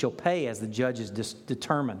 and he shall pay as the judges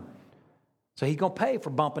determine. So he's going to pay for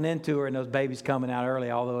bumping into her and those babies coming out early,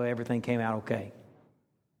 although everything came out okay.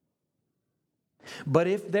 But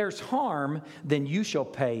if there's harm, then you shall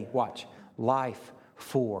pay, watch, life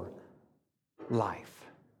for life.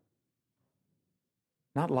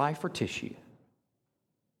 Not life for tissue.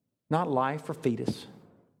 Not life for fetus.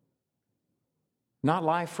 Not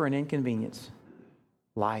life for an inconvenience.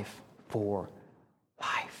 Life for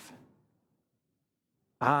life.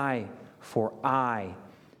 Eye for eye.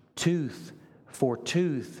 Tooth for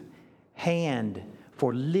tooth. Hand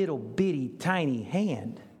for little bitty tiny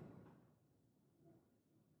hand.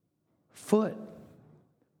 Foot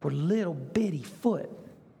for little bitty foot.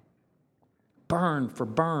 Burn for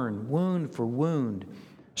burn. Wound for wound.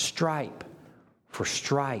 Stripe for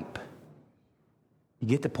stripe. You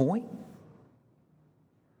get the point?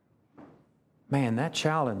 Man, that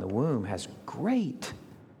child in the womb has great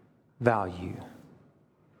value.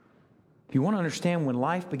 If you want to understand when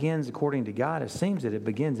life begins according to God, it seems that it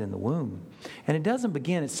begins in the womb. And it doesn't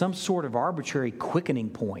begin at some sort of arbitrary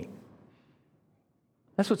quickening point.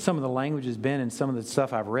 That's what some of the language has been and some of the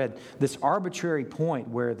stuff I've read. This arbitrary point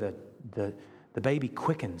where the baby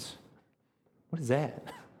quickens. What is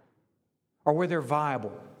that? Or where they're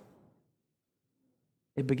viable.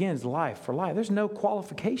 It begins life for life. There's no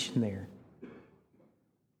qualification there.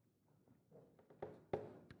 I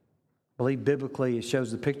believe biblically it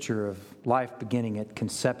shows the picture of life beginning at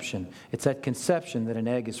conception. It's at conception that an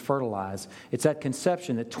egg is fertilized. It's at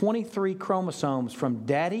conception that 23 chromosomes from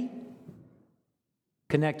daddy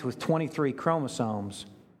connect with 23 chromosomes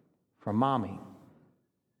from mommy.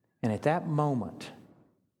 And at that moment,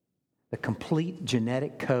 the complete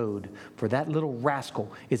genetic code for that little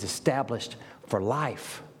rascal is established for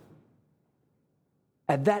life.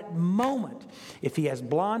 At that moment, if he has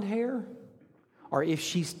blonde hair or if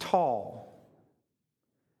she's tall,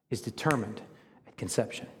 is determined at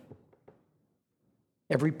conception.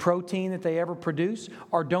 Every protein that they ever produce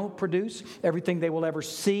or don't produce, everything they will ever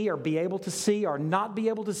see or be able to see or not be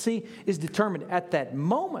able to see is determined at that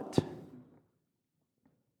moment.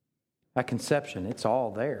 At conception, it's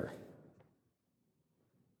all there.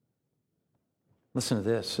 Listen to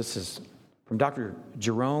this. This is from Dr.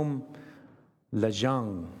 Jerome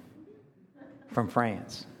Lejeune from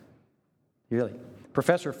France. Really.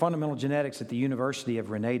 Professor of fundamental genetics at the University of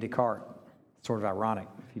René Descartes. Sort of ironic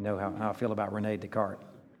if you know how I feel about René Descartes.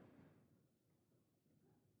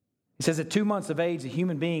 He says at 2 months of age, a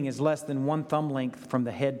human being is less than 1 thumb length from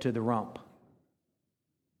the head to the rump.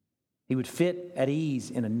 He would fit at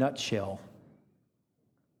ease in a nutshell.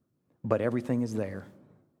 But everything is there.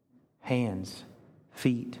 Hands,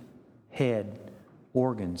 feet, head,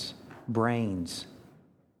 organs, brains.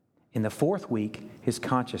 In the 4th week, his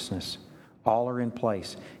consciousness, all are in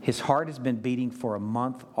place. His heart has been beating for a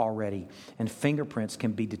month already, and fingerprints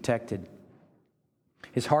can be detected.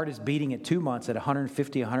 His heart is beating at 2 months at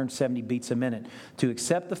 150, 170 beats a minute. To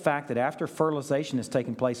accept the fact that after fertilization has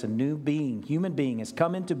taken place, a new being, human being, has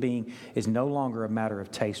come into being is no longer a matter of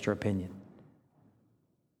taste or opinion.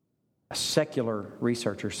 A secular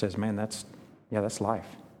researcher says, man, that's life.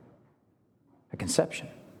 A conception.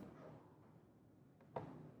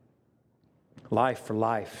 Life for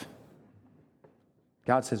life.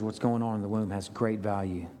 God says what's going on in the womb has great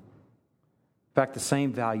value. In fact, the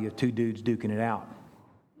same value of 2 dudes duking it out.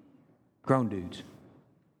 Grown dudes.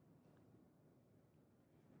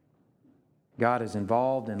 God is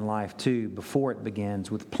involved in life too before it begins,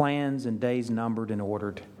 with plans and days numbered and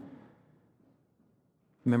ordered.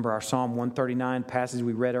 Remember our Psalm 139 passage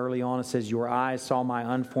we read early on. It says, your eyes saw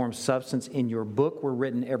my unformed substance. In your book were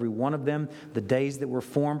written every one of them. The days that were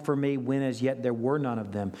formed for me, when as yet there were none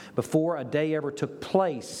of them. Before a day ever took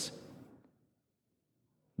place,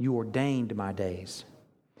 you ordained my days.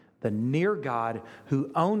 The near God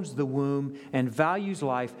who owns the womb and values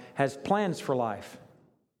life has plans for life.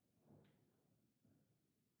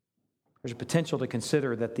 There's a potential to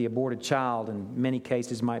consider that the aborted child in many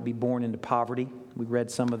cases might be born into poverty. We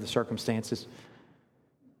read some of the circumstances.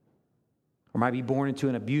 Or might be born into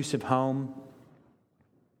an abusive home.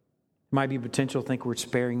 Might be potential to think we're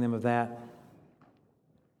sparing them of that.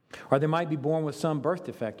 Or they might be born with some birth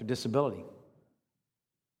defect or disability.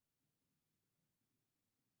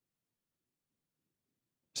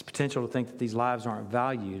 There's potential to think that these lives aren't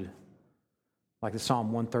valued like the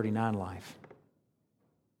Psalm 139 life.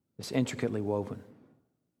 It's intricately woven.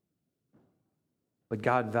 But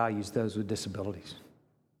God values those with disabilities.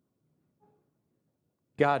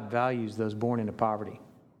 God values those born into poverty.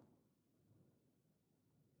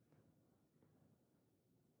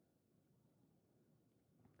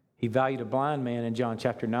 He valued a blind man in John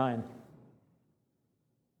chapter 9.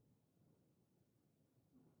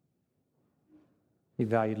 He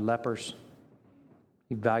valued lepers.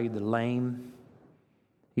 He valued the lame.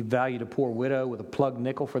 He valued a poor widow with a plugged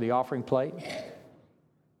nickel for the offering plate.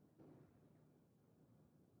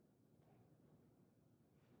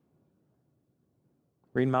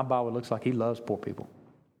 Reading my Bible, it looks like he loves poor people.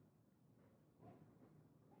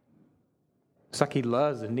 It's like he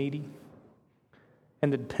loves the needy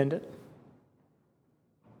and the dependent.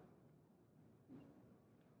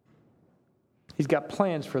 He's got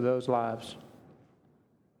plans for those lives.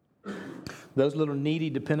 Those little needy,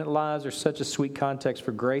 dependent lives are such a sweet context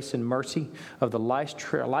for grace and mercy of the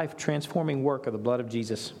life-transforming work of the blood of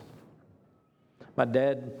Jesus. My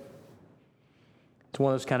dad is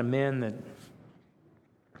one of those kind of men that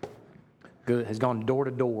has gone door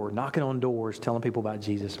to door, knocking on doors, telling people about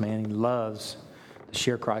Jesus, man. He loves to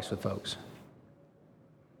share Christ with folks.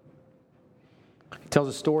 He tells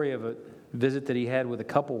a story of a visit that he had with a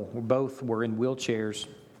couple where both were in wheelchairs.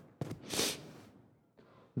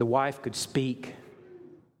 The wife could speak,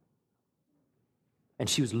 and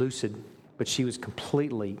she was lucid, but she was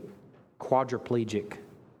completely quadriplegic.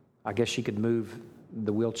 I guess she could move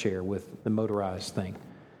the wheelchair with the motorized thing.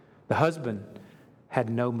 The husband had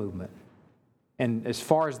no movement, and as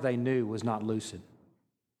far as they knew, was not lucid.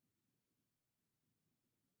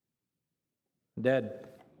 Dad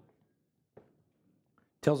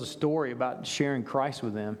tells a story about sharing Christ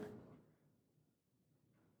with them,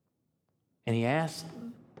 and he asked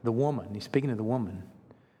the woman, he's speaking to the woman,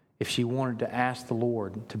 if she wanted to ask the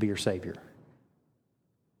Lord to be her Savior.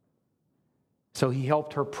 So he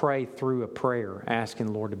helped her pray through a prayer, asking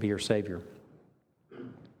the Lord to be her Savior.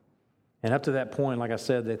 And up to that point, like I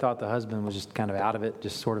said, they thought the husband was just kind of out of it,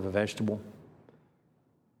 just sort of a vegetable.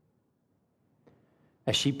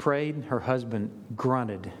 As she prayed, her husband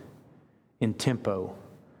grunted in tempo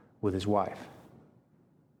with his wife.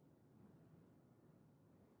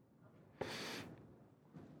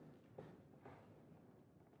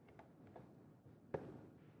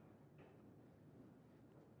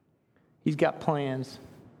 He's got plans.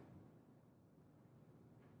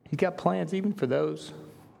 He's got plans even for those.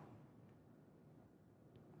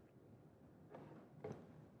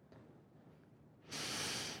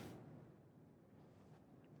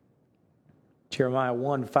 Jeremiah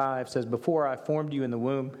 1:5 says, "Before I formed you in the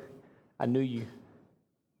womb, I knew you.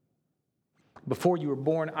 Before you were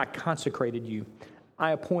born, I consecrated you.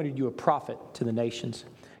 I appointed you a prophet to the nations."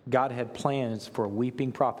 God had plans for a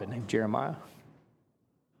weeping prophet named Jeremiah.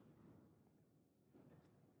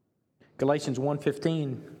 Galatians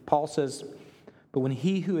 1:15, Paul says, "But when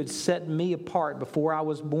he who had set me apart before I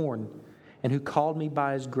was born and who called me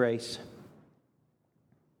by his grace,"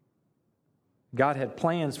 God had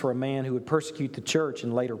plans for a man who would persecute the church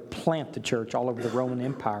and later plant the church all over the Roman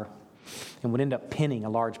Empire and would end up penning a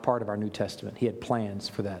large part of our New Testament. He had plans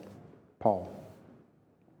for that, Paul.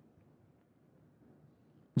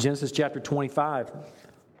 Genesis chapter 25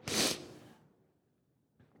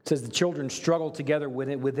 says the children struggled together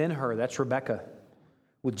within her, that's Rebekah,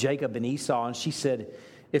 with Jacob and Esau. And she said,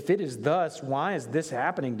 "If it is thus, why is this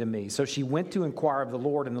happening to me?" So she went to inquire of the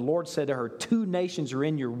Lord, and the Lord said to her, "Two nations are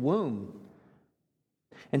in your womb,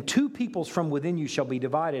 and two peoples from within you shall be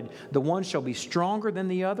divided. The one shall be stronger than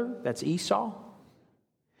the other," that's Esau,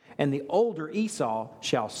 "and the older Esau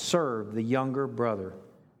shall serve the younger brother,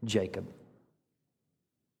 Jacob."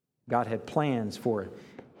 God had plans for a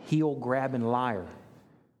heel-grabbing liar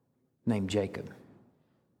named Jacob.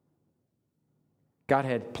 God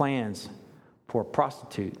had plans for a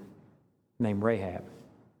prostitute named Rahab.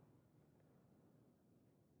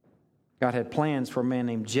 God had plans for a man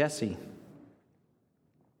named Jesse.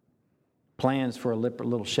 Plans for a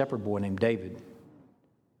little shepherd boy named David.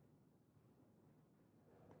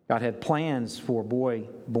 God had plans for a boy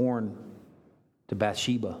born to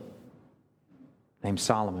Bathsheba named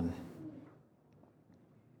Solomon.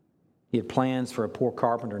 He had plans for a poor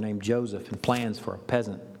carpenter named Joseph and plans for a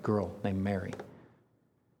peasant girl named Mary.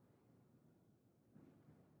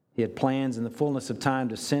 He had plans in the fullness of time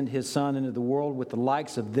to send his son into the world with the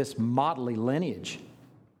likes of this motley lineage,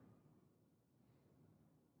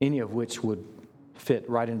 any of which would fit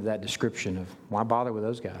right into that description of why bother with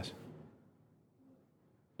those guys?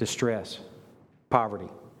 Distress, poverty.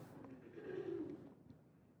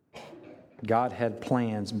 God had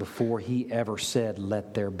plans before he ever said,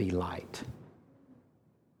 "Let there be light."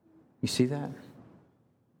 You see that?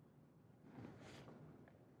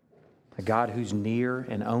 A God who's near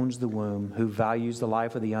and owns the womb, who values the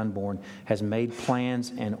life of the unborn, has made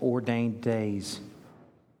plans and ordained days.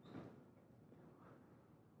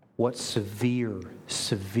 What severe,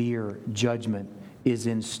 severe judgment is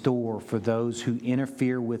in store for those who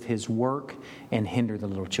interfere with his work and hinder the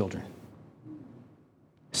little children.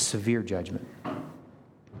 Severe judgment.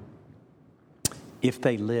 If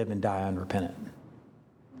they live and die unrepentant.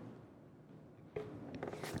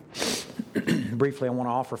 Briefly, I want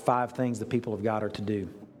to offer 5 things the people of God are to do.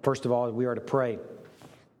 First of all, we are to pray. You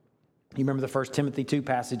remember the 1 Timothy 2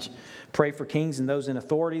 passage? Pray for kings and those in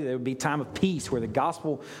authority. There would be time of peace where the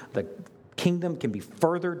gospel, the kingdom can be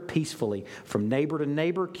furthered peacefully from neighbor to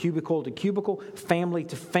neighbor, cubicle to cubicle, family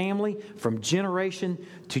to family, from generation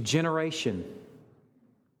to generation.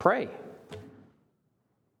 Pray.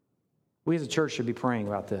 We as a church should be praying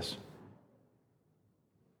about this.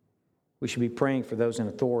 We should be praying for those in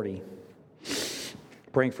authority,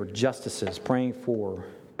 praying for justices, praying for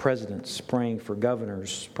presidents, praying for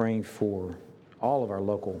governors, praying for all of our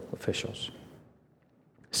local officials.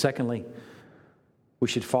 Secondly, we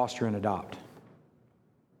should foster and adopt.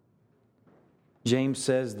 James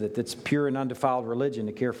says that it's pure and undefiled religion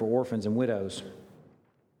to care for orphans and widows.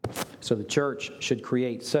 So the church should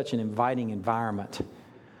create such an inviting environment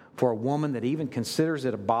for a woman that even considers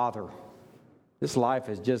it a bother. This life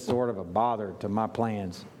is just sort of a bother to my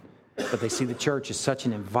plans. But they see the church as such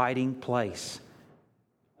an inviting place.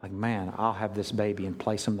 Like, man, I'll have this baby and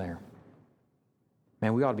place them there.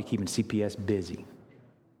 Man, we ought to be keeping CPS busy.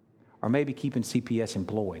 Or maybe keeping CPS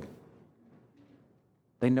employed.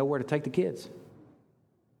 They know where to take the kids.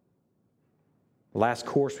 The last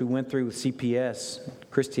course we went through with CPS,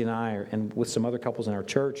 Christy and I, and with some other couples in our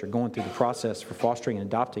church, are going through the process for fostering and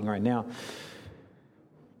adopting right now.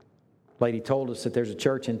 Lady told us that there's a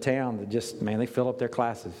church in town that just, man, they fill up their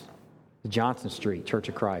classes. The Johnson Street Church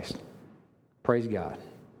of Christ. Praise God.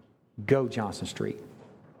 Go Johnson Street.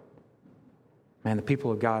 Man, the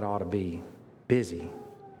people of God ought to be busy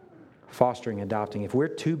fostering and adopting. If we're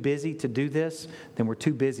too busy to do this, then we're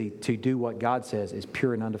too busy to do what God says is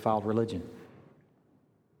pure and undefiled religion.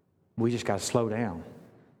 We just got to slow down.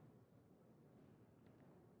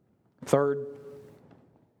 Third,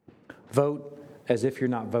 vote as if you're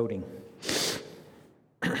not voting.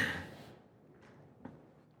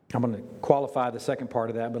 I'm going to qualify the second part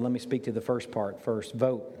of that, but let me speak to the first part first.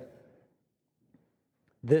 Vote.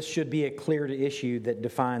 This should be a clear issue that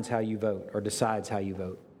defines how you vote or decides how you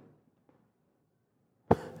vote.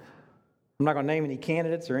 I'm not going to name any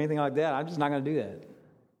candidates or anything like that. I'm just not going to do that.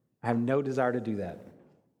 I have no desire to do that.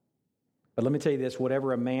 But let me tell you this,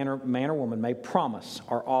 whatever a man or woman may promise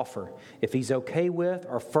or offer, if he's okay with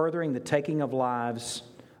or furthering the taking of lives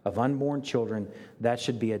of unborn children, that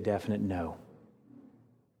should be a definite no.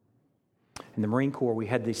 In the Marine Corps, we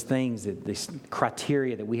had these things, this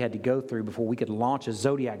criteria that we had to go through before we could launch a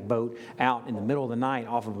Zodiac boat out in the middle of the night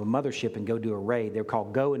off of a mothership and go do a raid. They were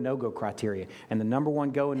called go and no-go criteria. And the number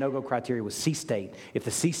one go and no-go criteria was sea state. If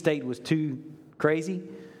the sea state was too crazy,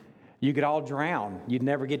 you could all drown. You'd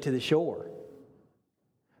never get to the shore.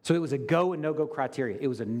 So it was a go and no-go criteria. It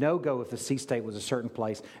was a no-go if the sea state was a certain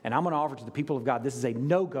place. And I'm going to offer to the people of God, this is a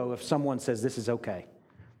no-go if someone says this is okay.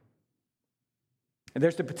 And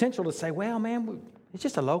there's the potential to say, well, man, it's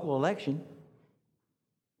just a local election.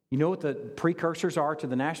 You know what the precursors are to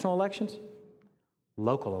the national elections?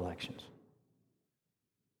 Local elections.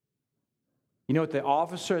 You know what the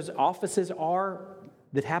offices are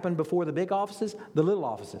that happen before the big offices? The little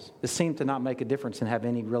offices that seem to not make a difference and have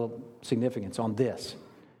any real significance on this.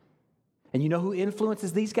 And you know who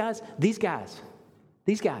influences these guys? These guys.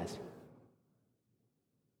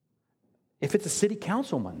 If it's a city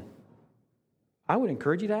councilman, I would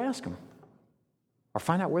encourage you to ask them or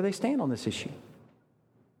find out where they stand on this issue.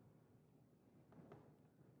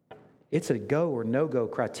 It's a go or no-go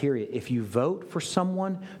criteria. If you vote for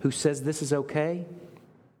someone who says this is okay,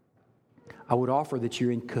 I would offer that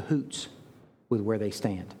you're in cahoots with where they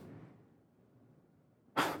stand.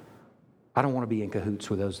 I don't want to be in cahoots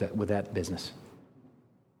with that business.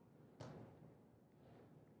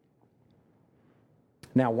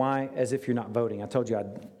 Now, why as if you're not voting? I told you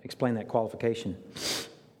I'd explain that qualification.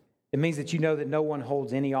 It means that you know that no one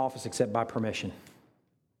holds any office except by permission.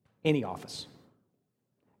 Any office.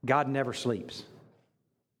 God never sleeps.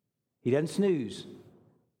 He doesn't snooze.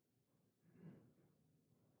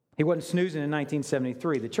 He wasn't snoozing in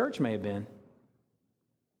 1973. The church may have been,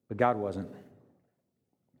 but God wasn't.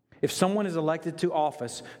 If someone is elected to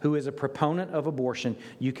office who is a proponent of abortion,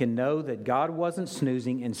 you can know that God wasn't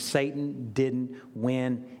snoozing and Satan didn't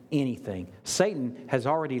win anything. Satan has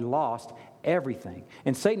already lost everything.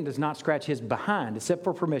 And Satan does not scratch his behind except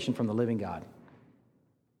for permission from the living God.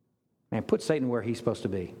 Man, put Satan where he's supposed to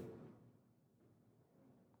be.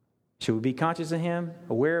 Should we be conscious of him,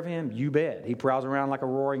 aware of him? You bet. He prowls around like a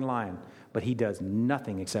roaring lion, but he does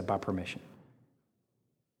nothing except by permission.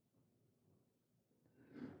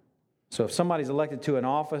 So if somebody's elected to an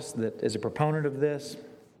office that is a proponent of this,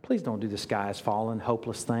 please don't do the sky is falling,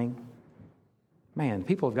 hopeless thing. Man,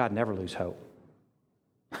 people of God never lose hope.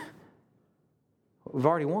 We've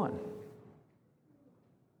already won.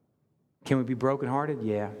 Can we be brokenhearted?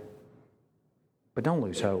 Yeah. But don't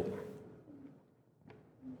lose hope.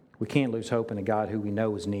 We can't lose hope in a God who we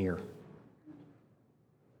know is near.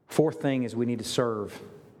 Fourth thing is we need to serve.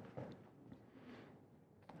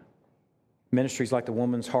 Ministries like the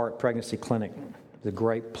Woman's Heart Pregnancy Clinic is a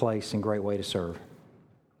great place and great way to serve.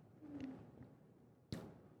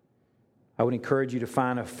 I would encourage you to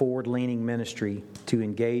find a forward-leaning ministry to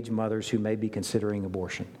engage mothers who may be considering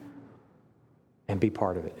abortion and be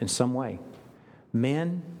part of it in some way.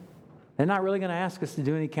 Men, they're not really going to ask us to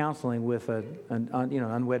do any counseling with an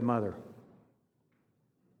unwed mother.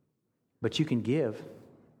 But you can give.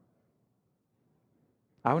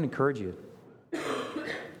 I would encourage you.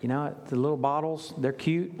 You know, the little bottles, they're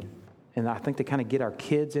cute, and I think they kind of get our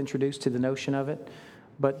kids introduced to the notion of it.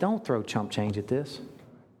 But don't throw chump change at this.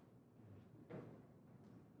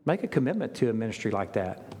 Make a commitment to a ministry like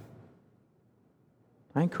that.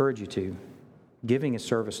 I encourage you to. Giving is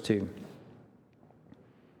service too.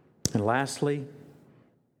 And lastly,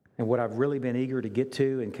 and what I've really been eager to get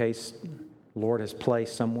to in case the Lord has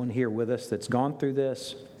placed someone here with us that's gone through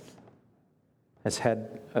this, has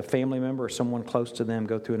had a family member or someone close to them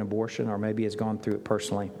go through an abortion, or maybe has gone through it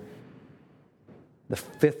personally. The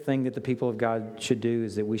fifth thing that the people of God should do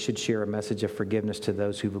is that we should share a message of forgiveness to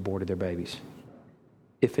those who've aborted their babies,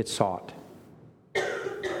 if it's sought.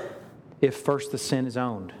 If first the sin is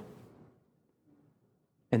owned,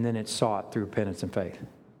 and then it's sought through repentance and faith.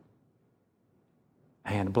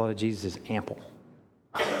 And the blood of Jesus is ample.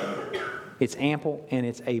 It's ample and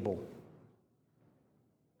it's able.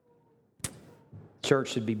 Church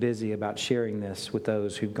should be busy about sharing this with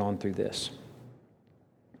those who've gone through this.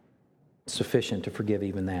 It's sufficient to forgive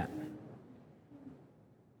even that.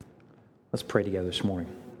 Let's pray together this morning.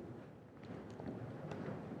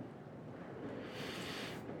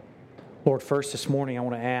 Lord, first this morning I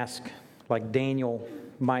want to ask, like Daniel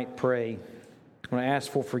might pray, I want to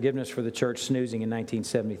ask for forgiveness for the church snoozing in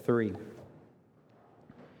 1973. I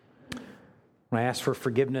want to ask for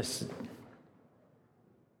forgiveness.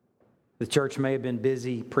 The church may have been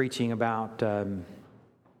busy preaching about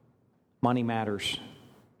money matters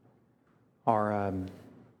or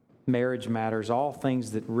marriage matters, all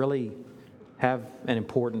things that really have an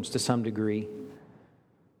importance to some degree.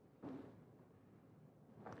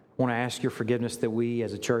 I want to ask your forgiveness that we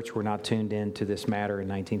as a church were not tuned in to this matter in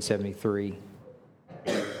 1973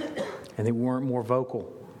 and that we weren't more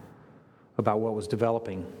vocal about what was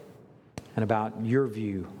developing and about your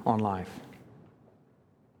view on life.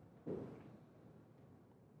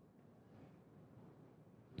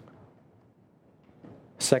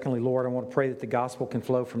 Secondly, Lord, I want to pray that the gospel can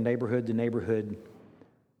flow from neighborhood to neighborhood,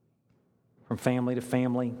 from family to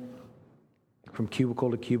family, from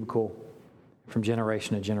cubicle to cubicle, from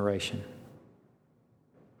generation to generation.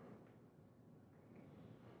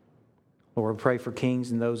 Lord, we pray for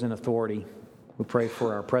kings and those in authority. We pray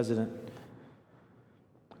for our president.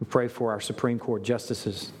 We pray for our Supreme Court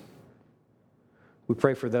justices. We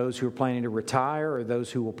pray for those who are planning to retire or those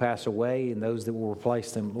who will pass away and those that will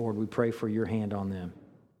replace them. Lord, we pray for your hand on them.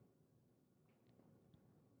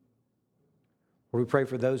 Lord, we pray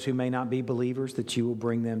for those who may not be believers that you will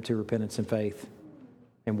bring them to repentance and faith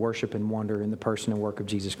and worship and wonder in the person and work of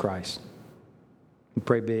Jesus Christ. We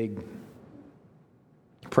pray big.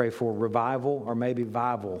 Pray for revival or maybe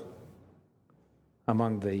vival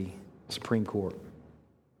among the Supreme Court.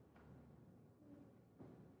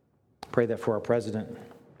 Pray that for our president.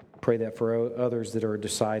 Pray that for others that are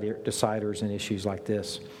deciders in issues like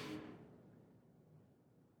this.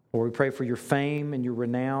 Lord, we pray for your fame and your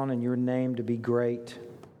renown and your name to be great.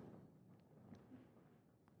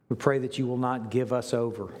 We pray that you will not give us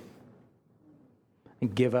over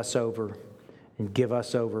and give us over and give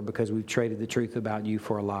us over because we've traded the truth about you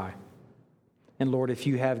for a lie. And Lord, if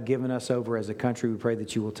you have given us over as a country, we pray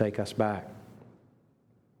that you will take us back.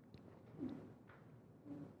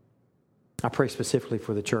 I pray specifically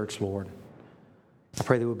for the church, Lord. I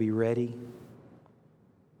pray that we'll be ready.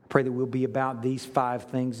 I pray that we'll be about these 5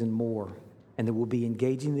 things and more, and that we'll be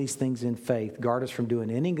engaging these things in faith. Guard us from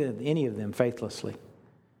doing any of them faithlessly,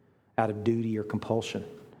 out of duty or compulsion.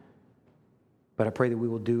 But I pray that we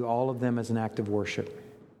will do all of them as an act of worship.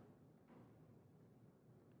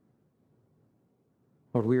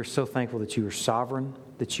 Lord, we are so thankful that you are sovereign,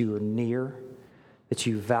 that you are near, that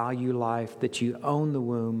you value life, that you own the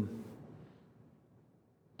womb.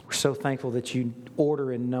 We're so thankful that you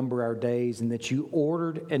order and number our days, and that you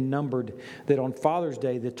ordered and numbered that on Father's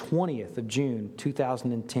Day, the 20th of June,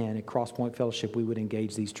 2010, at Crosspoint Fellowship, we would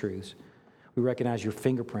engage these truths. We recognize your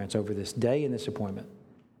fingerprints over this day and this appointment.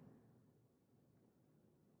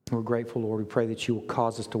 We're grateful, Lord. We pray that you will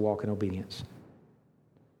cause us to walk in obedience.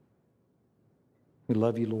 We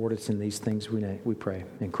love you, Lord. It's in these things we pray.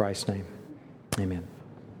 In Christ's name, amen.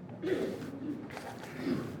 We're going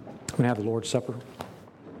to have the Lord's Supper.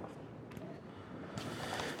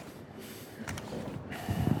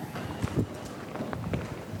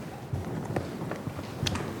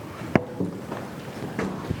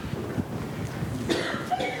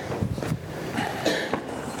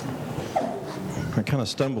 I kind of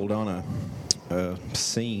stumbled on a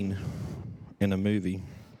scene in a movie,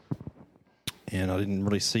 and I didn't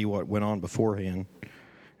really see what went on beforehand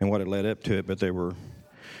and what had led up to it, but there were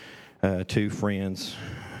 2 friends.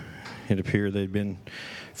 It appeared they'd been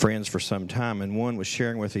friends for some time, and one was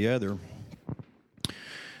sharing with the other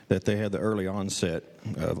that they had the early onset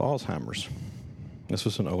of Alzheimer's. This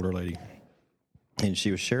was an older lady, and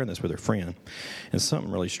she was sharing this with her friend, and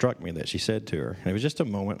something really struck me that she said to her. And it was just a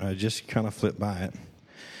moment. I just kind of flipped by it.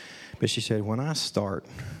 But she said, when I start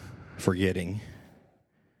forgetting,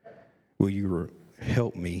 will you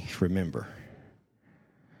help me remember?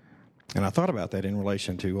 And I thought about that in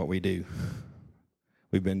relation to what we do.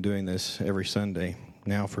 We've been doing this every Sunday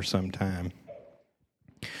now for some time.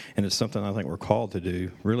 And it's something I think we're called to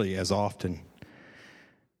do really as often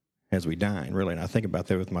as we dine, really. And I think about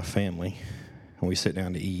that with my family. When we sit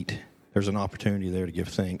down to eat, there's an opportunity there to give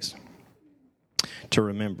thanks, to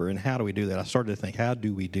remember. And how do we do that? I started to think, how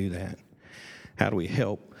do we do that? How do we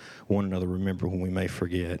help one another remember when we may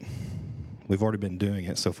forget? We've already been doing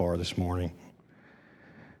it so far this morning.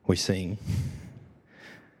 We sing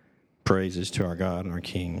praises to our God and our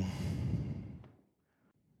King.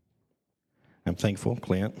 I'm thankful,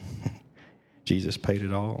 Clint. Jesus paid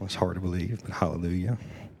it all. It's hard to believe, but hallelujah.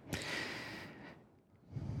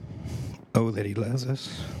 Oh, that he loves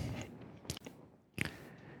us.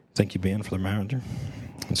 Thank you, Ben, for the reminder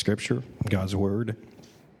in Scripture, God's Word.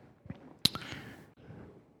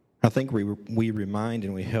 I think we remind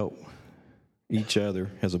and we help each other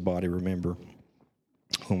as a body remember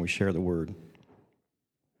when we share the Word.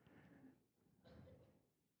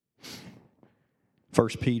 1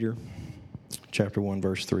 Peter chapter 1,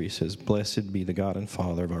 verse 3 says, Blessed be the God and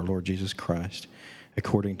Father of our Lord Jesus Christ,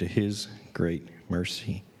 according to his great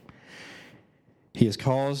mercy. He has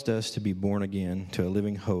caused us to be born again to a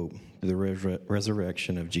living hope, to the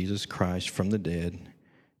resurrection of Jesus Christ from the dead,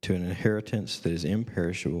 to an inheritance that is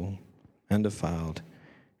imperishable, undefiled,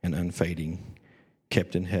 and unfading,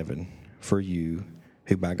 kept in heaven for you,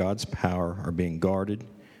 who by God's power are being guarded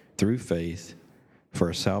through faith for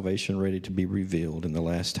a salvation ready to be revealed in the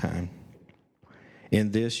last time.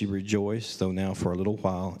 In this you rejoice, though now for a little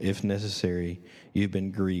while, if necessary, you've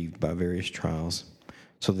been grieved by various trials,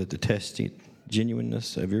 so that the tested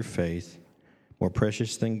genuineness of your faith, more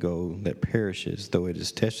precious than gold that perishes, though it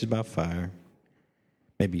is tested by fire,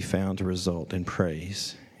 may be found to result in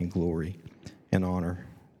praise and glory and honor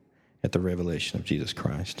at the revelation of Jesus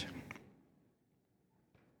Christ.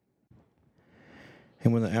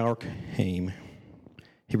 And when the hour came,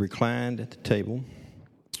 he reclined at the table,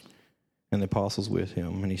 and the apostles with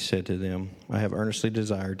him, and he said to them, I have earnestly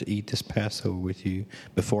desired to eat this Passover with you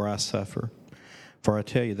before I suffer. For I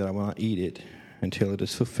tell you that I will not eat it until it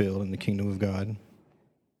is fulfilled in the kingdom of God. And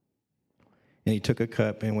he took a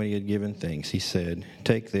cup, and when he had given thanks, he said,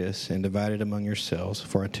 Take this and divide it among yourselves,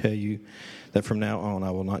 for I tell you that from now on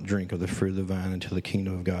I will not drink of the fruit of the vine until the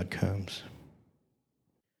kingdom of God comes.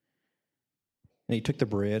 And he took the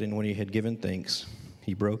bread, and when he had given thanks,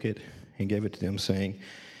 he broke it and gave it to them, saying,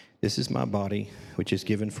 This is my body, which is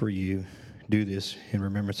given for you. Do this in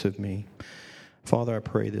remembrance of me. Father, I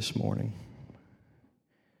pray this morning,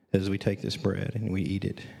 as we take this bread and we eat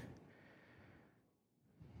it,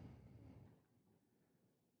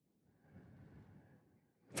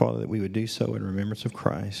 Father, that we would do so in remembrance of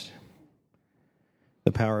Christ,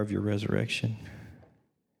 the power of your resurrection,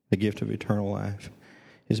 the gift of eternal life,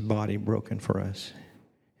 his body broken for us.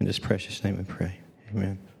 In his precious name we pray.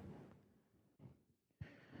 Amen.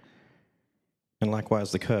 And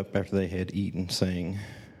likewise the cup after they had eaten, saying,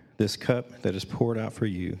 This cup that is poured out for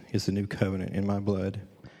you is the new covenant in my blood.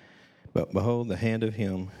 But behold, the hand of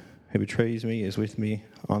him who betrays me is with me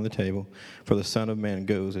on the table. For the Son of Man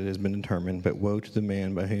goes as it has been determined, but woe to the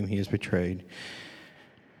man by whom he is betrayed.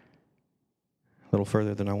 A little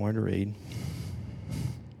further than I wanted to read.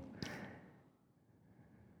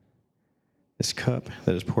 This cup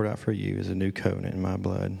that is poured out for you is a new covenant in my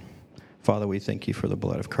blood. Father, we thank you for the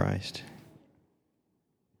blood of Christ.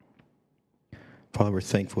 Father, we're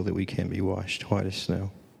thankful that we can be washed white as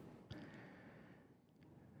snow.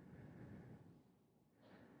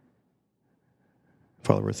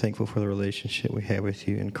 Father, we're thankful for the relationship we have with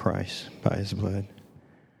you in Christ by his blood.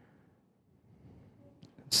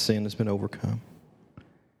 Sin has been overcome.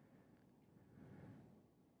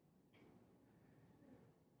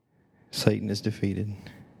 Satan is defeated.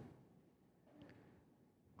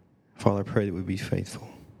 Father, I pray that we be faithful.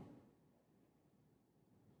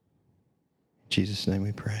 In Jesus' name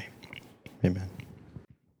we pray. Amen.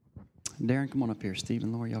 Darren, come on up here.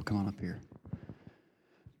 Stephen, Laura, y'all come on up here.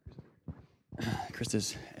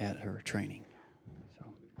 Krista's at her training. So,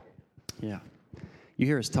 yeah. You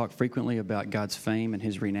hear us talk frequently about God's fame and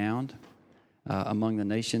his renown among the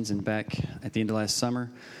nations. And back at the end of last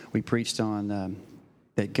summer, we preached on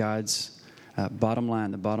that God's bottom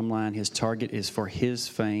line, his target is for his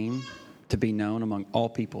fame to be known among all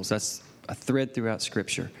peoples. That's a thread throughout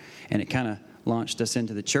Scripture. And it kind of launched us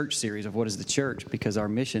into the church series of what is the church, because our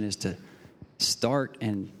mission is to start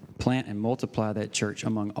and plant and multiply that church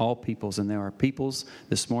among all peoples. And there are peoples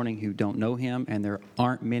this morning who don't know him, and there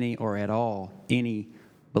aren't many or at all any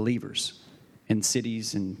believers in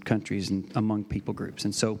cities and countries and among people groups.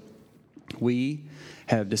 And so we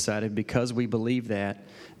have decided, because we believe that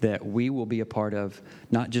we will be a part of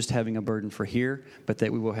not just having a burden for here, but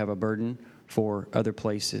that we will have a burden for other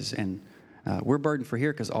places. And we're burdened for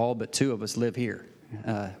here because all but two of us live here.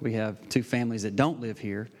 We have two families that don't live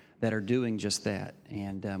here that are doing just that.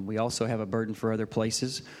 And we also have a burden for other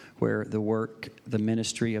places where the work, the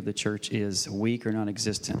ministry of the church is weak or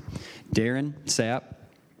non-existent. Darren Sapp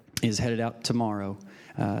is headed out tomorrow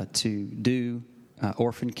to do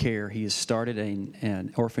orphan care. He has started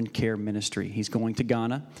an orphan care ministry. He's going to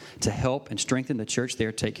Ghana to help and strengthen the church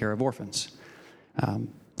there, take care of orphans.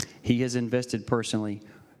 He has invested personally,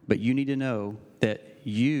 but you need to know that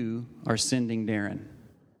you are sending Darren.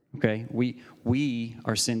 Okay, we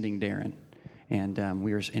are sending Darren, and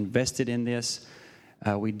we are invested in this.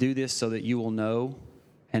 We do this so that you will know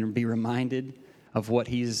and be reminded of what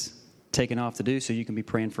he's taken off to do, so you can be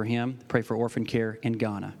praying for him. Pray for orphan care in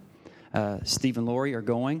Ghana. Steve and Lori are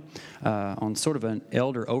going on sort of an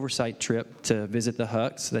elder oversight trip to visit the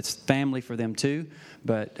Hucks. That's family for them too,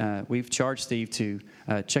 but we've charged Steve to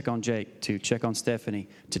check on Jake, to check on Stephanie,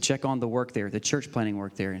 to check on the work there, the church planning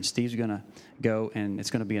work there. And Steve's going to go, and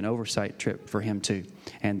it's going to be an oversight trip for him too.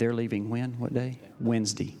 And they're leaving when? What day?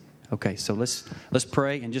 Wednesday. Okay, so let's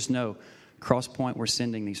pray and just know, Cross Point, we're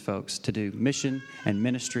sending these folks to do mission and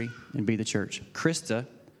ministry and be the church. Krista,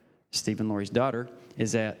 Steve and Lori's daughter,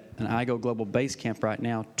 is at an IGO Global Base Camp right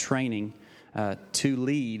now, training to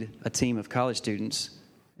lead a team of college students,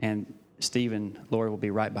 and Steve and Lori will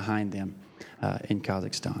be right behind them in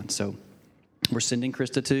Kazakhstan. So we're sending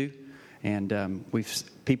Krista too, and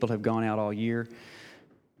people have gone out all year.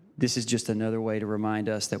 This is just another way to remind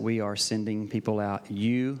us that we are sending people out.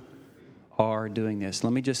 You are doing this.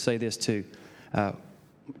 Let me just say this too.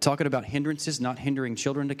 Talking about hindrances, not hindering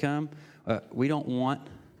children to come. We don't want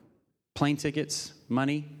plane tickets,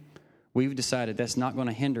 money. We've decided that's not going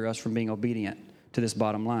to hinder us from being obedient to this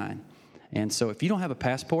bottom line. And so if you don't have a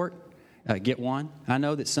passport, get one. I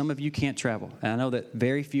know that some of you can't travel. And I know that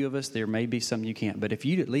very few of us, there may be some you can't. But if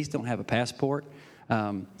you at least don't have a passport,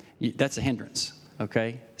 that's a hindrance,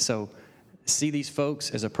 okay? So see these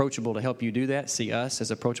folks as approachable to help you do that. See us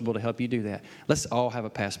as approachable to help you do that. Let's all have a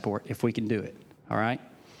passport if we can do it, all right?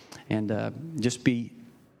 And just be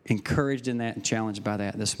encouraged in that and challenged by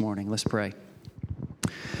that this morning. Let's pray.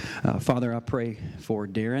 Father, I pray for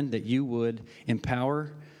Darren that you would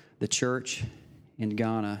empower the church in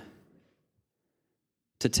Ghana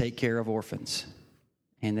to take care of orphans,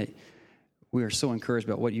 and that we are so encouraged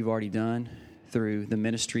about what you've already done through the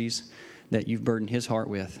ministries that you've burdened his heart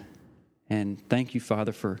with. And thank you,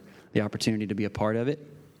 Father, for the opportunity to be a part of it.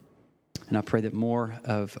 And I pray that more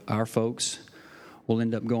of our folks will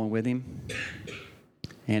end up going with him.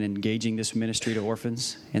 and engaging this ministry to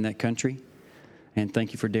orphans in that country. And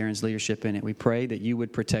thank you for Darren's leadership in it. We pray that you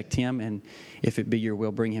would protect him, and if it be your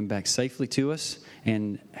will, bring him back safely to us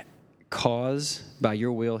and cause, by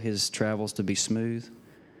your will, his travels to be smooth.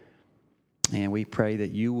 And we pray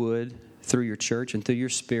that you would, through your church and through your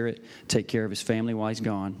Spirit, take care of his family while he's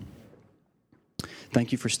gone.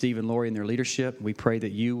 Thank you for Steve and Lori and their leadership. We pray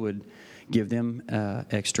that you would give them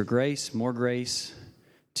extra grace, more grace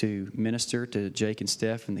to minister to Jake and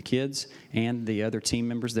Steph and the kids and the other team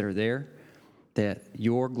members that are there, that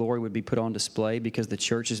your glory would be put on display because the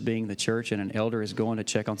church is being the church and an elder is going to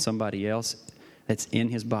check on somebody else that's in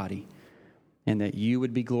his body. And that you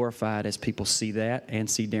would be glorified as people see that and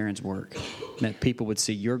see Darren's work. And that people would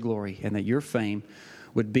see your glory and that your fame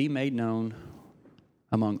would be made known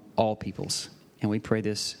among all peoples. And we pray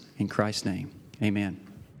this in Christ's name. Amen.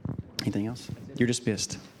 Anything else? You're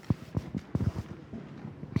dismissed.